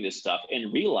at doing this stuff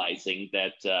and realizing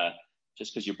that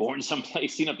just because you're born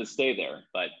someplace, you don't have to stay there.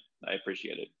 But I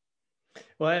appreciate it.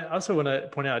 Well, I also want to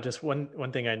point out just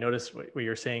one thing I noticed what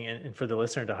you're saying, and for the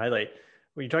listener to highlight,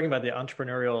 when you're talking about the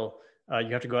entrepreneurial,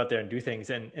 you have to go out there and do things.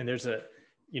 And there's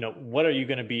what are you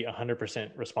going to be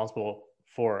 100% responsible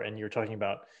for? And you're talking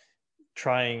about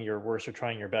trying your worst or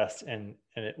trying your best. And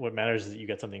what matters is that you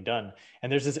get something done. And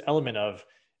there's this element of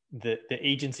the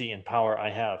agency and power I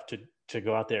have to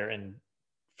go out there and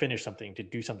finish something, to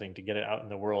do something, to get it out in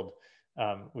the world,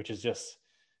 which is just,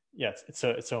 it's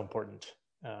so important.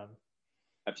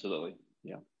 Absolutely.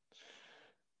 Yeah.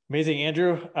 Amazing,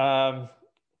 Andrew.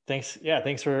 Thanks. Yeah.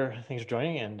 Thanks for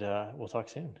joining, and we'll talk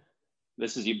soon.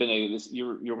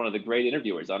 You're one of the great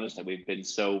interviewers. Honestly, we've been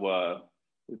so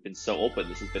open.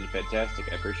 This has been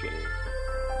fantastic. I appreciate it.